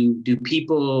for? Do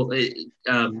people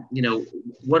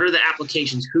what are the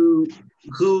applications? Who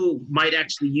might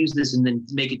actually use this and then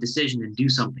make a decision and do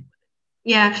something?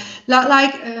 Yeah,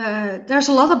 there's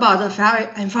a lot about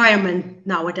the environment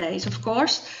nowadays, of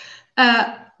course.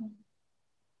 And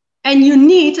you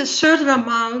need a certain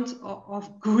amount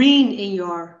of green in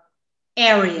your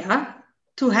area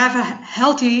to have a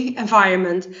healthy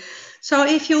environment. So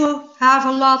if you have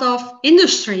a lot of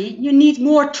industry, you need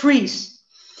more trees.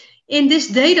 In this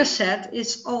data set,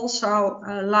 it's also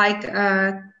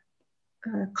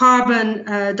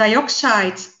carbon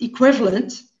dioxide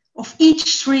equivalent of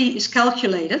each tree is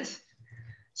calculated.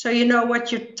 So you know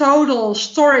what your total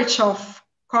storage of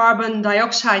carbon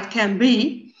dioxide can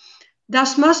be.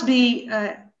 That must be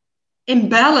in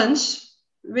balance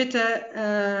with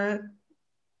the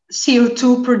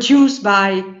CO2 produced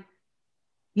by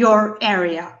your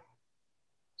area.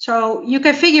 So you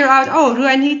can figure out, oh, do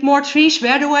I need more trees?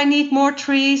 Where do I need more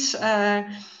trees?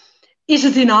 Is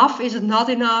it enough? Is it not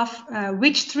enough?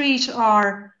 Which trees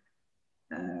are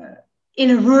in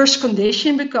a worse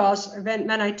condition? Because when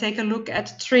I take a look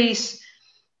at trees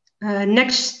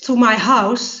next to my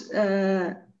house,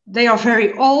 they are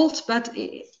very old, but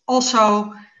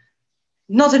also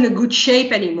not in a good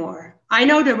shape anymore. I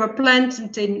know they were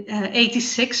planted in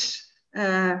 86,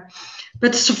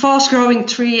 but it's a fast-growing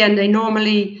tree, and they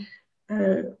normally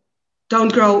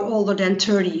don't grow older than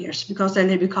 30 years because then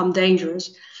they become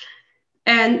dangerous.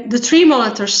 And the tree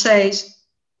monitor says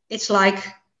it's like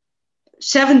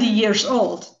 70 years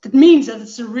old. That means that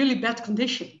it's a really bad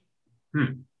condition.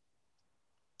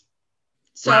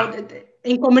 So wow.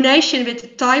 In combination with the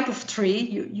type of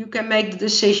tree, you can make the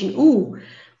decision,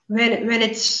 when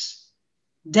it's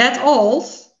that old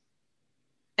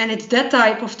and it's that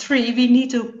type of tree, we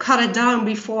need to cut it down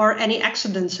before any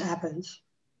accidents happen.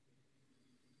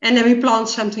 And then we plant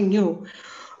something new.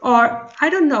 Or I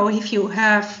don't know if you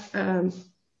have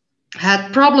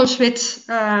had problems with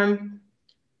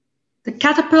the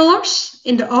caterpillars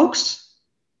in the oaks.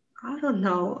 I don't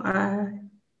know.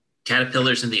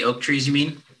 Caterpillars in the oak trees, you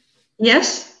mean?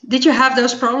 Yes. Did you have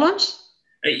those problems?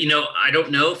 I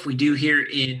don't know if we do here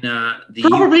in the...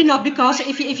 Probably not, because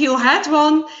if you had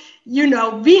one,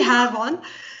 we have one.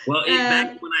 Well,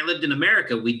 back when I lived in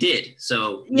America, we did.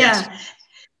 So, yes.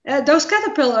 Yeah. Those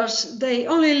caterpillars, they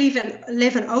only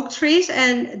live in oak trees,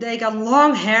 and they got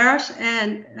long hairs,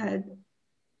 and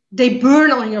they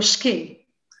burn on your skin.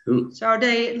 Ooh. So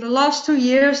the last 2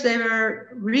 years, they were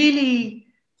really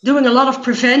doing a lot of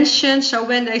prevention. So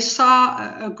when they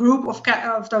saw a group of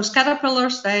those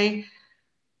caterpillars, they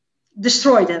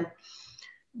destroyed them.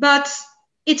 But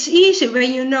it's easy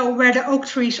when you know where the oak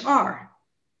trees are.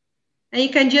 And you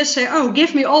can just say, oh,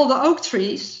 give me all the oak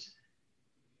trees.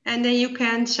 And then you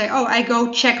can say, oh, I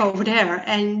go check over there.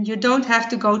 And you don't have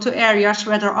to go to areas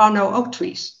where there are no oak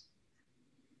trees.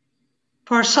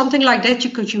 For something like that,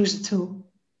 you could use it too.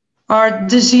 Or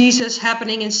diseases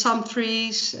happening in some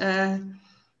trees. I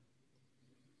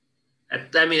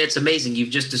mean, it's amazing. You've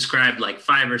just described like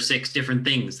 5 or 6 different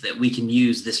things that we can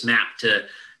use this map to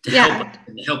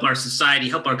help our society,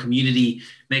 help our community,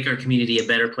 make our community a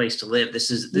better place to live. This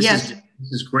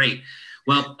is great.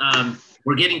 Well,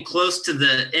 we're getting close to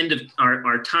the end of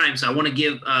our time, so I want to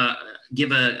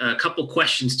give a couple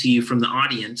questions to you from the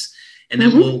audience, and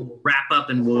then we'll wrap up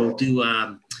and we'll do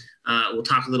we'll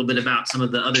talk a little bit about some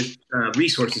of the other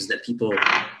resources that people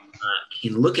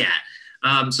can look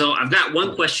at. So I've got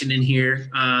one question in here,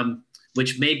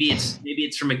 which maybe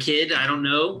it's from a kid. I don't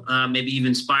know. Maybe you've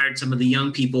inspired some of the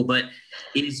young people. But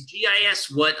is GIS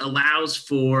what allows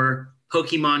for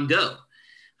Pokemon Go?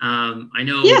 I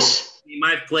know. Yes.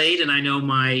 I've played, and I know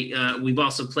we've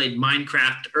also played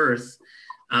Minecraft Earth.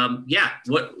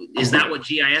 What is that? What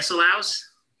GIS allows?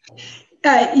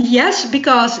 Yes,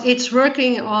 because it's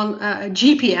working on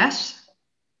GPS.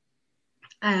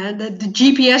 The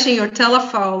GPS in your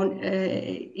telephone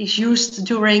is used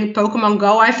during Pokemon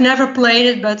Go. I've never played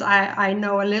it, but I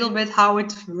know a little bit how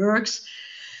it works.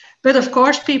 But of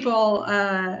course, people,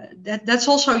 that's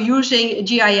also using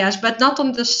GIS, but not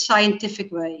on the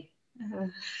scientific way.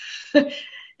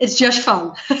 It's just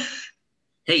fun.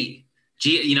 Hey,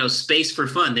 space for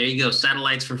fun. There you go.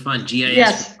 Satellites for fun. GIS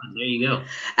yes. for fun. There you go.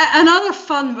 Another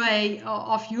fun way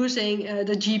of using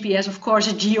the GPS, of course,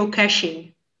 is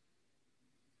geocaching.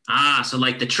 Ah, so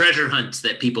like the treasure hunts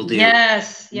that people do.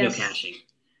 Yes, geocaching.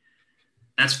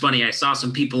 That's funny. I saw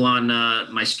some people on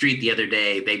my street the other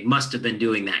day. They must have been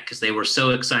doing that because they were so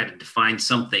excited to find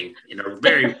something in a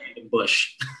very random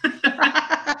bush.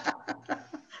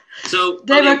 So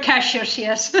they were cachers,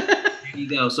 yes. There you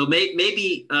go. So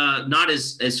maybe not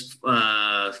as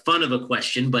fun of a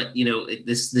question, but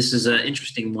this is an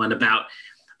interesting one about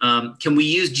can we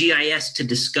use GIS to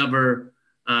discover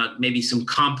maybe some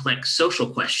complex social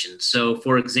questions? So,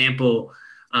 for example,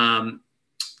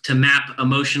 to map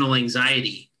emotional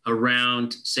anxiety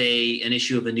around, say, an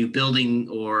issue of a new building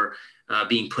or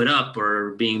being put up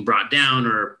or being brought down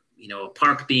or a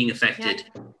park being affected.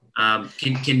 Yeah.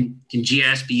 Can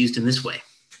GIS be used in this way?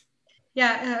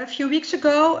 Yeah, a few weeks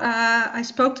ago, I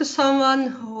spoke to someone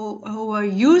who were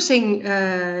using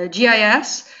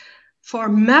GIS for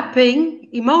mapping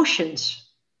emotions.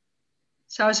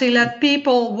 So they let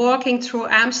people walking through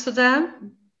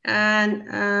Amsterdam, and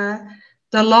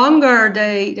the longer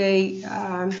they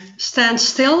stand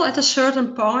still at a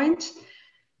certain point,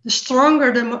 the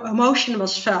stronger the emotion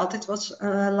was felt. It was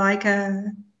like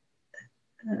an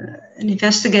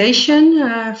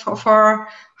investigation for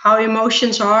how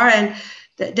emotions are, and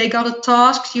they got a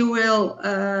task. You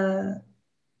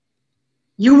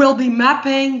will be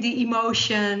mapping the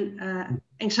emotion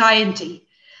anxiety.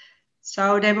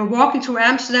 So they were walking through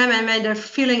Amsterdam, and when they're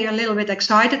feeling a little bit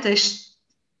excited, they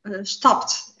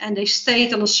stopped and they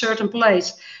stayed on a certain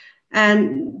place.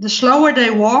 And the slower they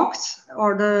walked,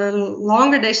 or the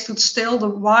longer they stood still, the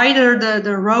wider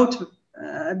the road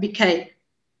became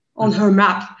on her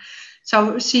map.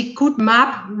 So she could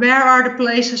map where are the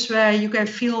places where you can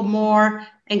feel more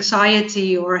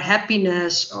anxiety or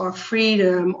happiness or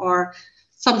freedom or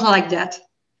something like that.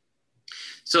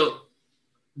 So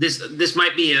this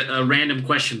might be a random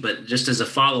question, but just as a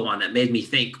follow-on, that made me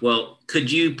think, well,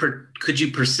 could you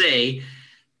per se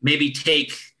maybe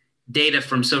take data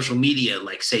from social media,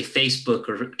 like say Facebook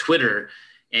or Twitter,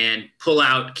 and pull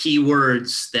out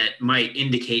keywords that might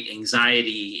indicate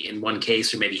anxiety in one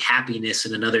case, or maybe happiness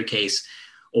in another case,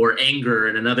 or anger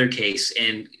in another case,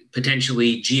 and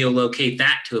potentially geolocate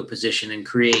that to a position and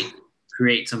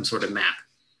create some sort of map?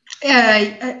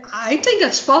 I think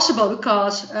that's possible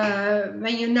because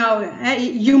when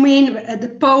you mean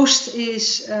the post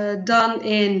is done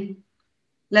in,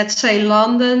 let's say,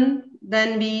 London,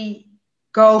 then we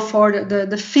go for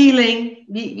the feeling,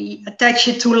 we attach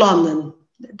it to London.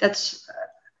 That's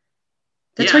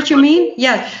what you mean?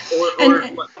 Yeah.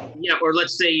 Or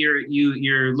let's say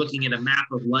you're looking at a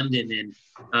map of London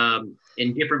and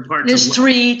in different parts the of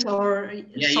street or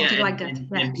something like that.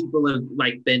 And people have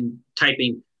like been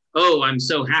typing, "Oh, I'm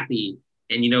so happy,"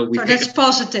 and so that's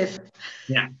positive.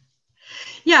 Yeah.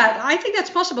 Yeah, I think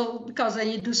that's possible because then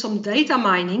you do some data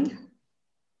mining.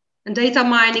 And data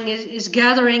mining is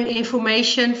gathering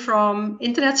information from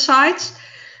internet sites.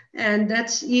 And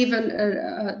that's even,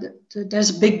 there's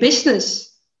a big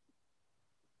business.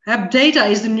 Data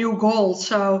is the new gold.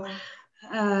 So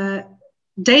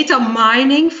data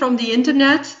mining from the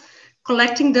internet,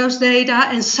 collecting those data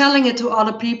and selling it to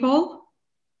other people.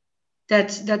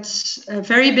 That's a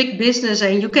very big business.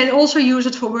 And you can also use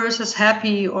it for words as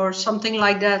happy or something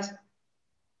like that.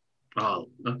 Oh,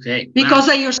 okay. Because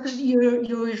then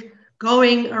you're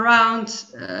going around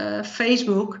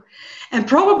Facebook, and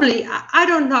probably, I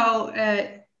don't know,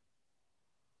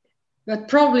 but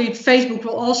probably Facebook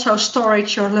will also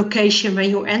storage your location when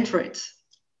you enter it.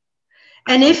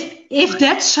 And if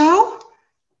that's so,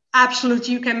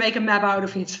 absolutely, you can make a map out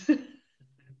of it.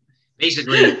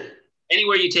 Basically,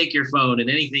 anywhere you take your phone and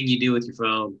anything you do with your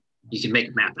phone, you can make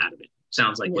a map out of it.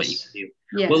 Sounds like what you can do.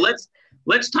 Yeah. Well,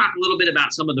 let's talk a little bit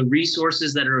about some of the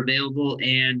resources that are available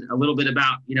and a little bit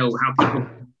about, how people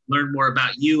learn more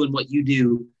about you and what you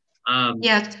do. So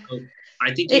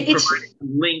I think you provided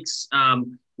some links,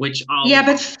 which I'll... Yeah,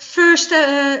 but first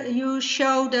you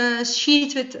show the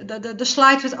sheet with the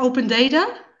slide with open data,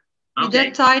 with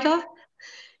that title,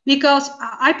 because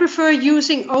I prefer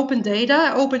using open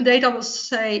data. Open data will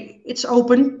say it's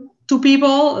open to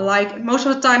people, like most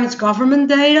of the time it's government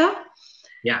data.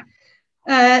 Yeah.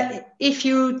 If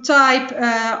you type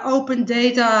open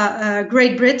data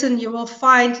Great Britain, you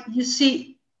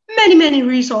see many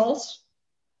results.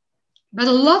 But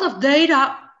a lot of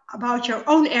data about your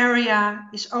own area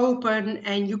is open,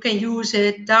 and you can use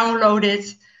it, download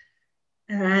it,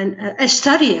 and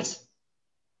study it.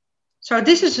 So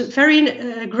this is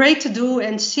very great to do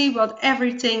and see what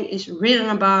everything is written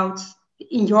about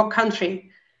in your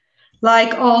country.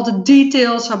 Like all the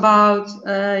details about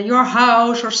your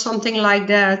house or something like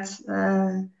that.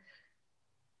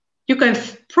 You can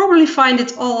probably find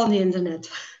it all on the internet.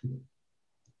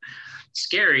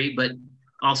 Scary, but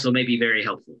also maybe very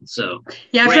helpful. So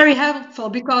yeah, great. Very helpful,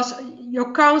 because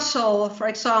your council, for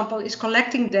example, is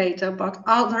collecting data, but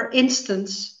other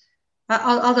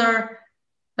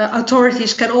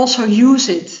authorities can also use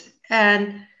it.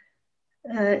 And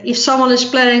if someone is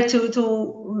planning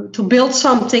to build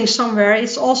something somewhere,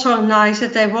 it's also nice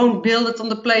that they won't build it on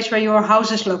the place where your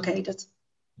house is located.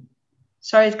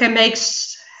 So it can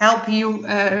help you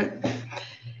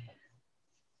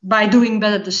by doing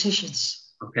better decisions.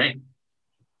 Okay.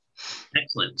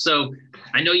 Excellent. So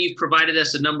I know you've provided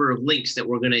us a number of links that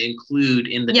we're going to include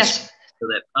in the description so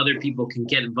that other people can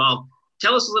get involved.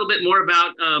 Tell us a little bit more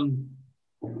about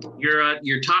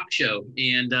your talk show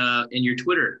and your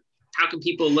Twitter. How can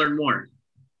people learn more?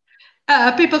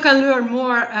 People can learn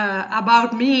more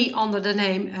about me under the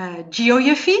name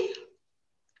Geographic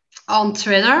on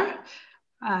Twitter.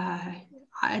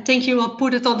 I think you will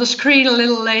put it on the screen a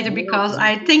little later, because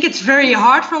I think it's very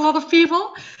hard for a lot of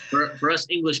people. For us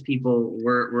English people,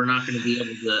 we're not going to be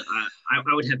able to, I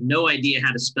would have no idea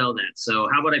how to spell that. So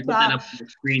how about I put that up on the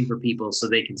screen for people so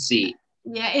they can see?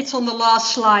 Yeah, it's on the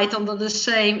last slide under the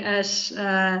same as,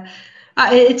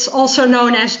 it's also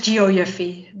known as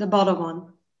Geography, the bottom one.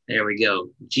 There we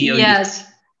go. Yes.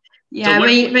 Yeah, so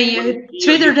when you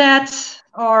Twitter that,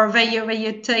 or when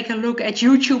you take a look at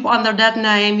YouTube under that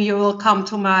name, you will come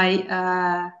to my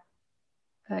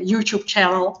YouTube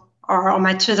channel or on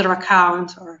my Twitter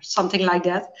account or something like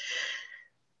that.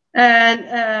 And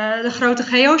the Grote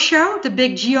Geo Show, the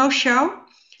Big Geo Show,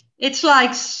 it's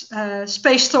like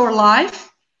Space Store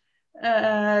Live.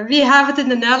 We have it in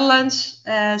the Netherlands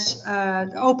as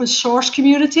the open source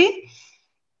community.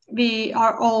 We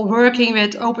are all working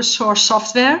with open source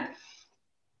software.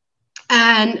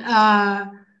 And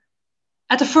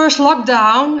at the first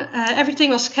lockdown,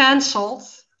 everything was cancelled.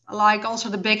 Like also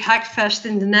the big Hackfest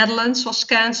in the Netherlands was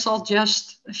cancelled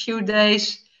just a few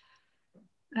days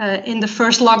in the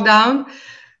first lockdown.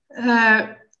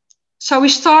 So we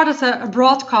started a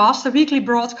broadcast, a weekly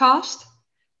broadcast,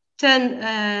 10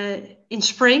 in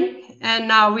spring. And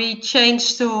now we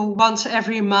changed to once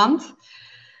every month.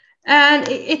 And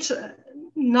it's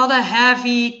not a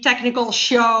heavy technical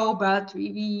show, but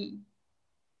we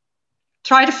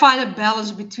try to find a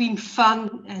balance between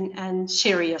fun and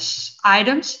serious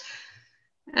items.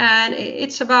 And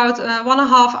it's about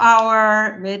 1.5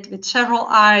 hours with several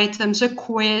items, a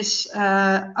quiz,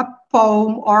 a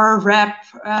poem or a rap,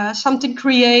 something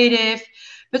creative,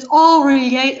 but all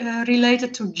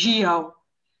related to geo.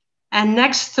 And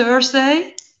next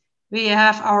Thursday, we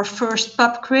have our first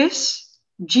pub quiz,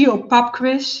 Geo Pub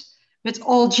Quiz, with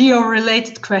all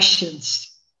geo-related questions.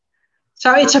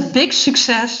 So it's a big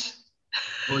success.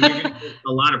 Well, you're going to get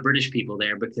a lot of British people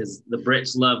there, because the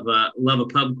Brits love a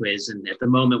pub quiz, and at the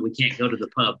moment we can't go to the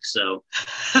pub. So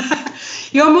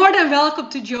you're more than welcome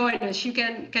to join us. You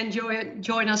can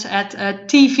join us at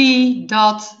tv.osgeo.nl.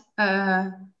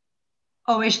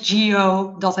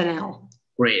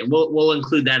 Great, and we'll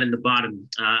include that in the bottom.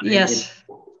 Yes.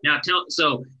 Now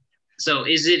so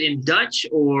is it in Dutch,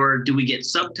 or do we get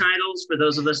subtitles for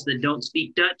those of us that don't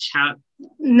speak Dutch? How?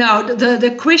 No,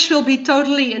 the quiz will be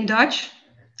totally in Dutch.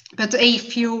 But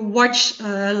if you watch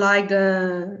like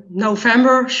the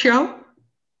November show,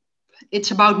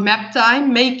 it's about map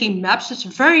time, making maps. It's a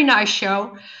very nice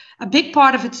show. A big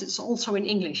part of it is also in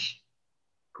English.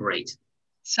 Great.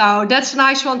 So that's a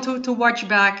nice one to watch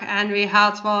back. And we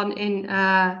had one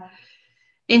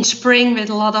in spring with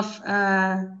a lot of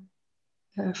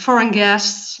foreign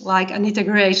guests, like Anita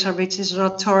Grazer, which is an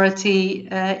authority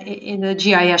in the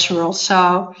GIS world.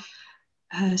 So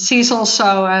she's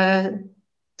also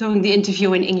doing the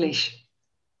interview in English.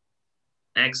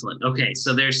 Excellent. Okay,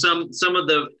 so there's some of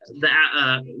the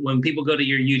when people go to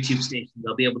your YouTube station,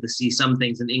 they'll be able to see some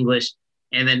things in English,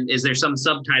 and then is there some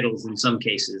subtitles in some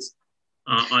cases?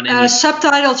 On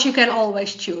subtitles you can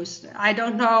always choose. I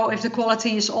don't know if the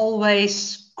quality is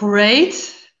always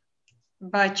great,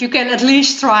 but you can at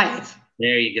least try it.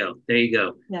 There you go. There you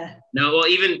go. Yeah. No, well,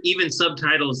 even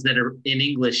subtitles that are in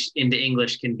English into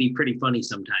English can be pretty funny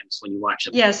sometimes when you watch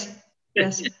them. Yes.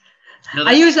 Yes. No,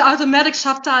 I use the automatic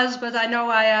subtitles, but I know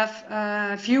I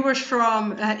have viewers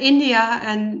from India,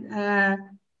 and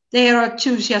they are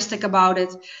enthusiastic about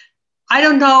it. I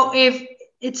don't know if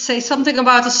it says something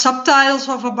about the subtitles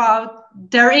or about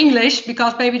their English,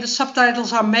 because maybe the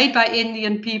subtitles are made by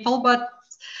Indian people, but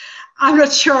I'm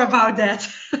not sure about that.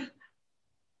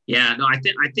 Yeah, no, I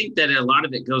think that a lot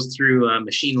of it goes through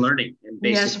machine learning and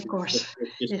basically Yes, of course.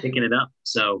 just picking it up.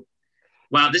 So,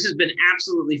 wow, this has been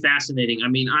absolutely fascinating. I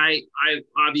mean, I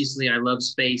obviously I love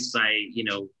space. I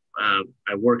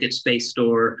work at Space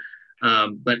Store,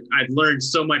 but I've learned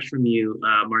so much from you,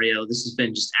 Marielle. This has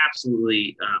been just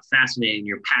absolutely fascinating.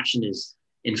 Your passion is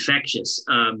infectious.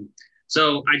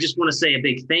 So I just want to say a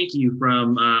big thank you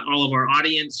from all of our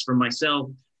audience, from myself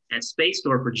at Space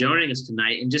Store for joining us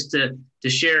tonight, and just to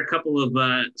share a couple of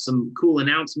some cool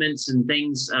announcements and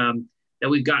things that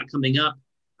we've got coming up.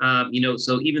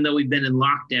 So even though we've been in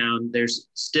lockdown, there's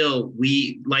still,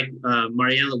 we, like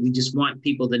Marielle, we just want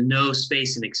people to know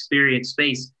space and experience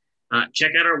space.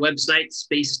 Check out our website,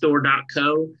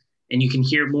 spacestore.co, and you can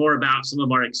hear more about some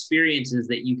of our experiences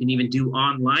that you can even do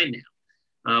online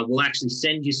now. We'll actually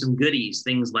send you some goodies,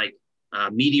 things like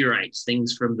meteorites,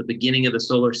 things from the beginning of the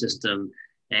solar system,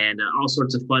 and all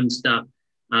sorts of fun stuff.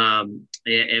 And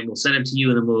we'll send them to you,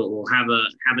 and then we'll have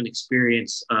an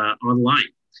experience online.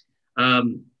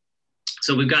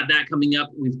 So we've got that coming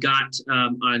up. We've got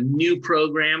a new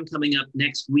program coming up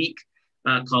next week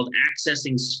called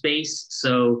Accessing Space.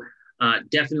 So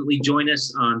definitely join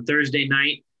us on Thursday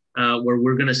night, where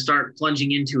we're going to start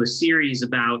plunging into a series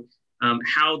about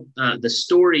how the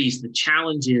stories, the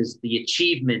challenges, the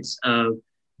achievements of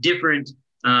different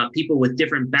people with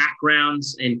different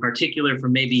backgrounds, in particular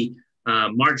from maybe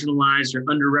marginalized or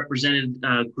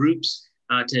underrepresented groups,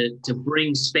 to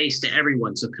bring space to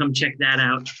everyone. So come check that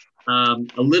out.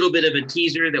 A little bit of a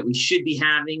teaser that we should be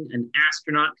having an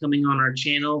astronaut coming on our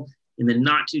channel in the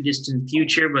not too distant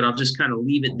future, but I'll just kind of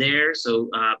leave it there. So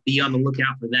be on the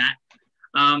lookout for that.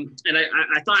 And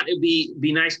I thought it'd be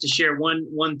nice to share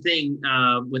one thing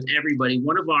with everybody.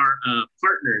 One of our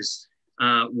partners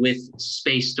with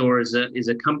Space Store is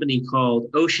a company called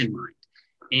Ocean Mind,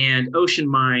 and Ocean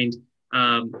Mind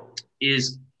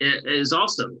is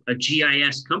also a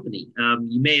GIS company.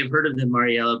 You may have heard of them,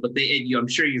 Marielle, but I'm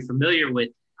sure you're familiar with.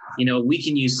 We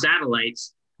can use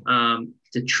satellites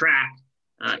to track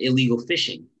illegal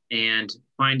fishing and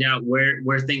find out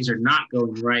where things are not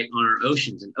going right on our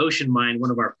oceans. And Ocean Mind,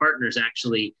 one of our partners,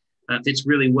 actually fits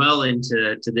really well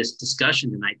into this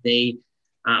discussion tonight. They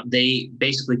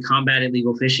basically combat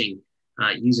illegal fishing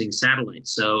using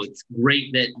satellites. So it's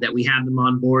great that we have them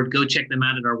on board. Go check them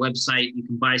out at our website. You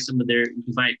can buy you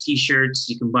can buy t-shirts,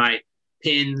 you can buy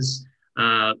pins.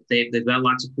 They've got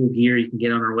lots of cool gear you can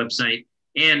get on our website.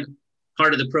 And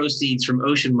part of the proceeds from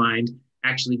Ocean Mind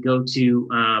actually go to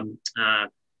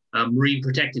marine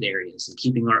protected areas and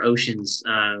keeping our oceans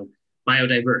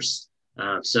biodiverse.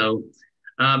 So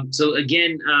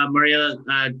again, Marielle,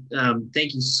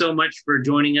 thank you so much for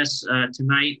joining us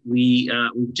tonight. We've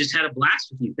just had a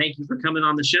blast with you. Thank you for coming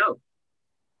on the show.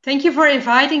 Thank you for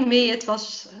inviting me.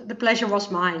 The pleasure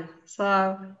was mine.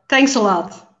 So thanks a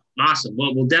lot. Awesome.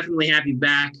 Well, we'll definitely have you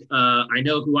back. I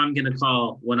know who I'm going to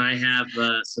call when I have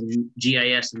some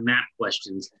GIS and map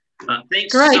questions.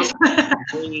 Thanks so much for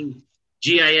bringing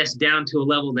GIS down to a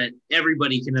level that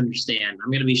everybody can understand.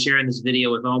 I'm going to be sharing this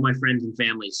video with all my friends and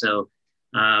family. So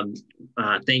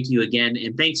thank you again.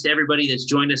 And thanks to everybody that's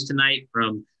joined us tonight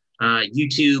from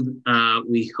YouTube.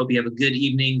 We hope you have a good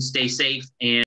evening. Stay safe. And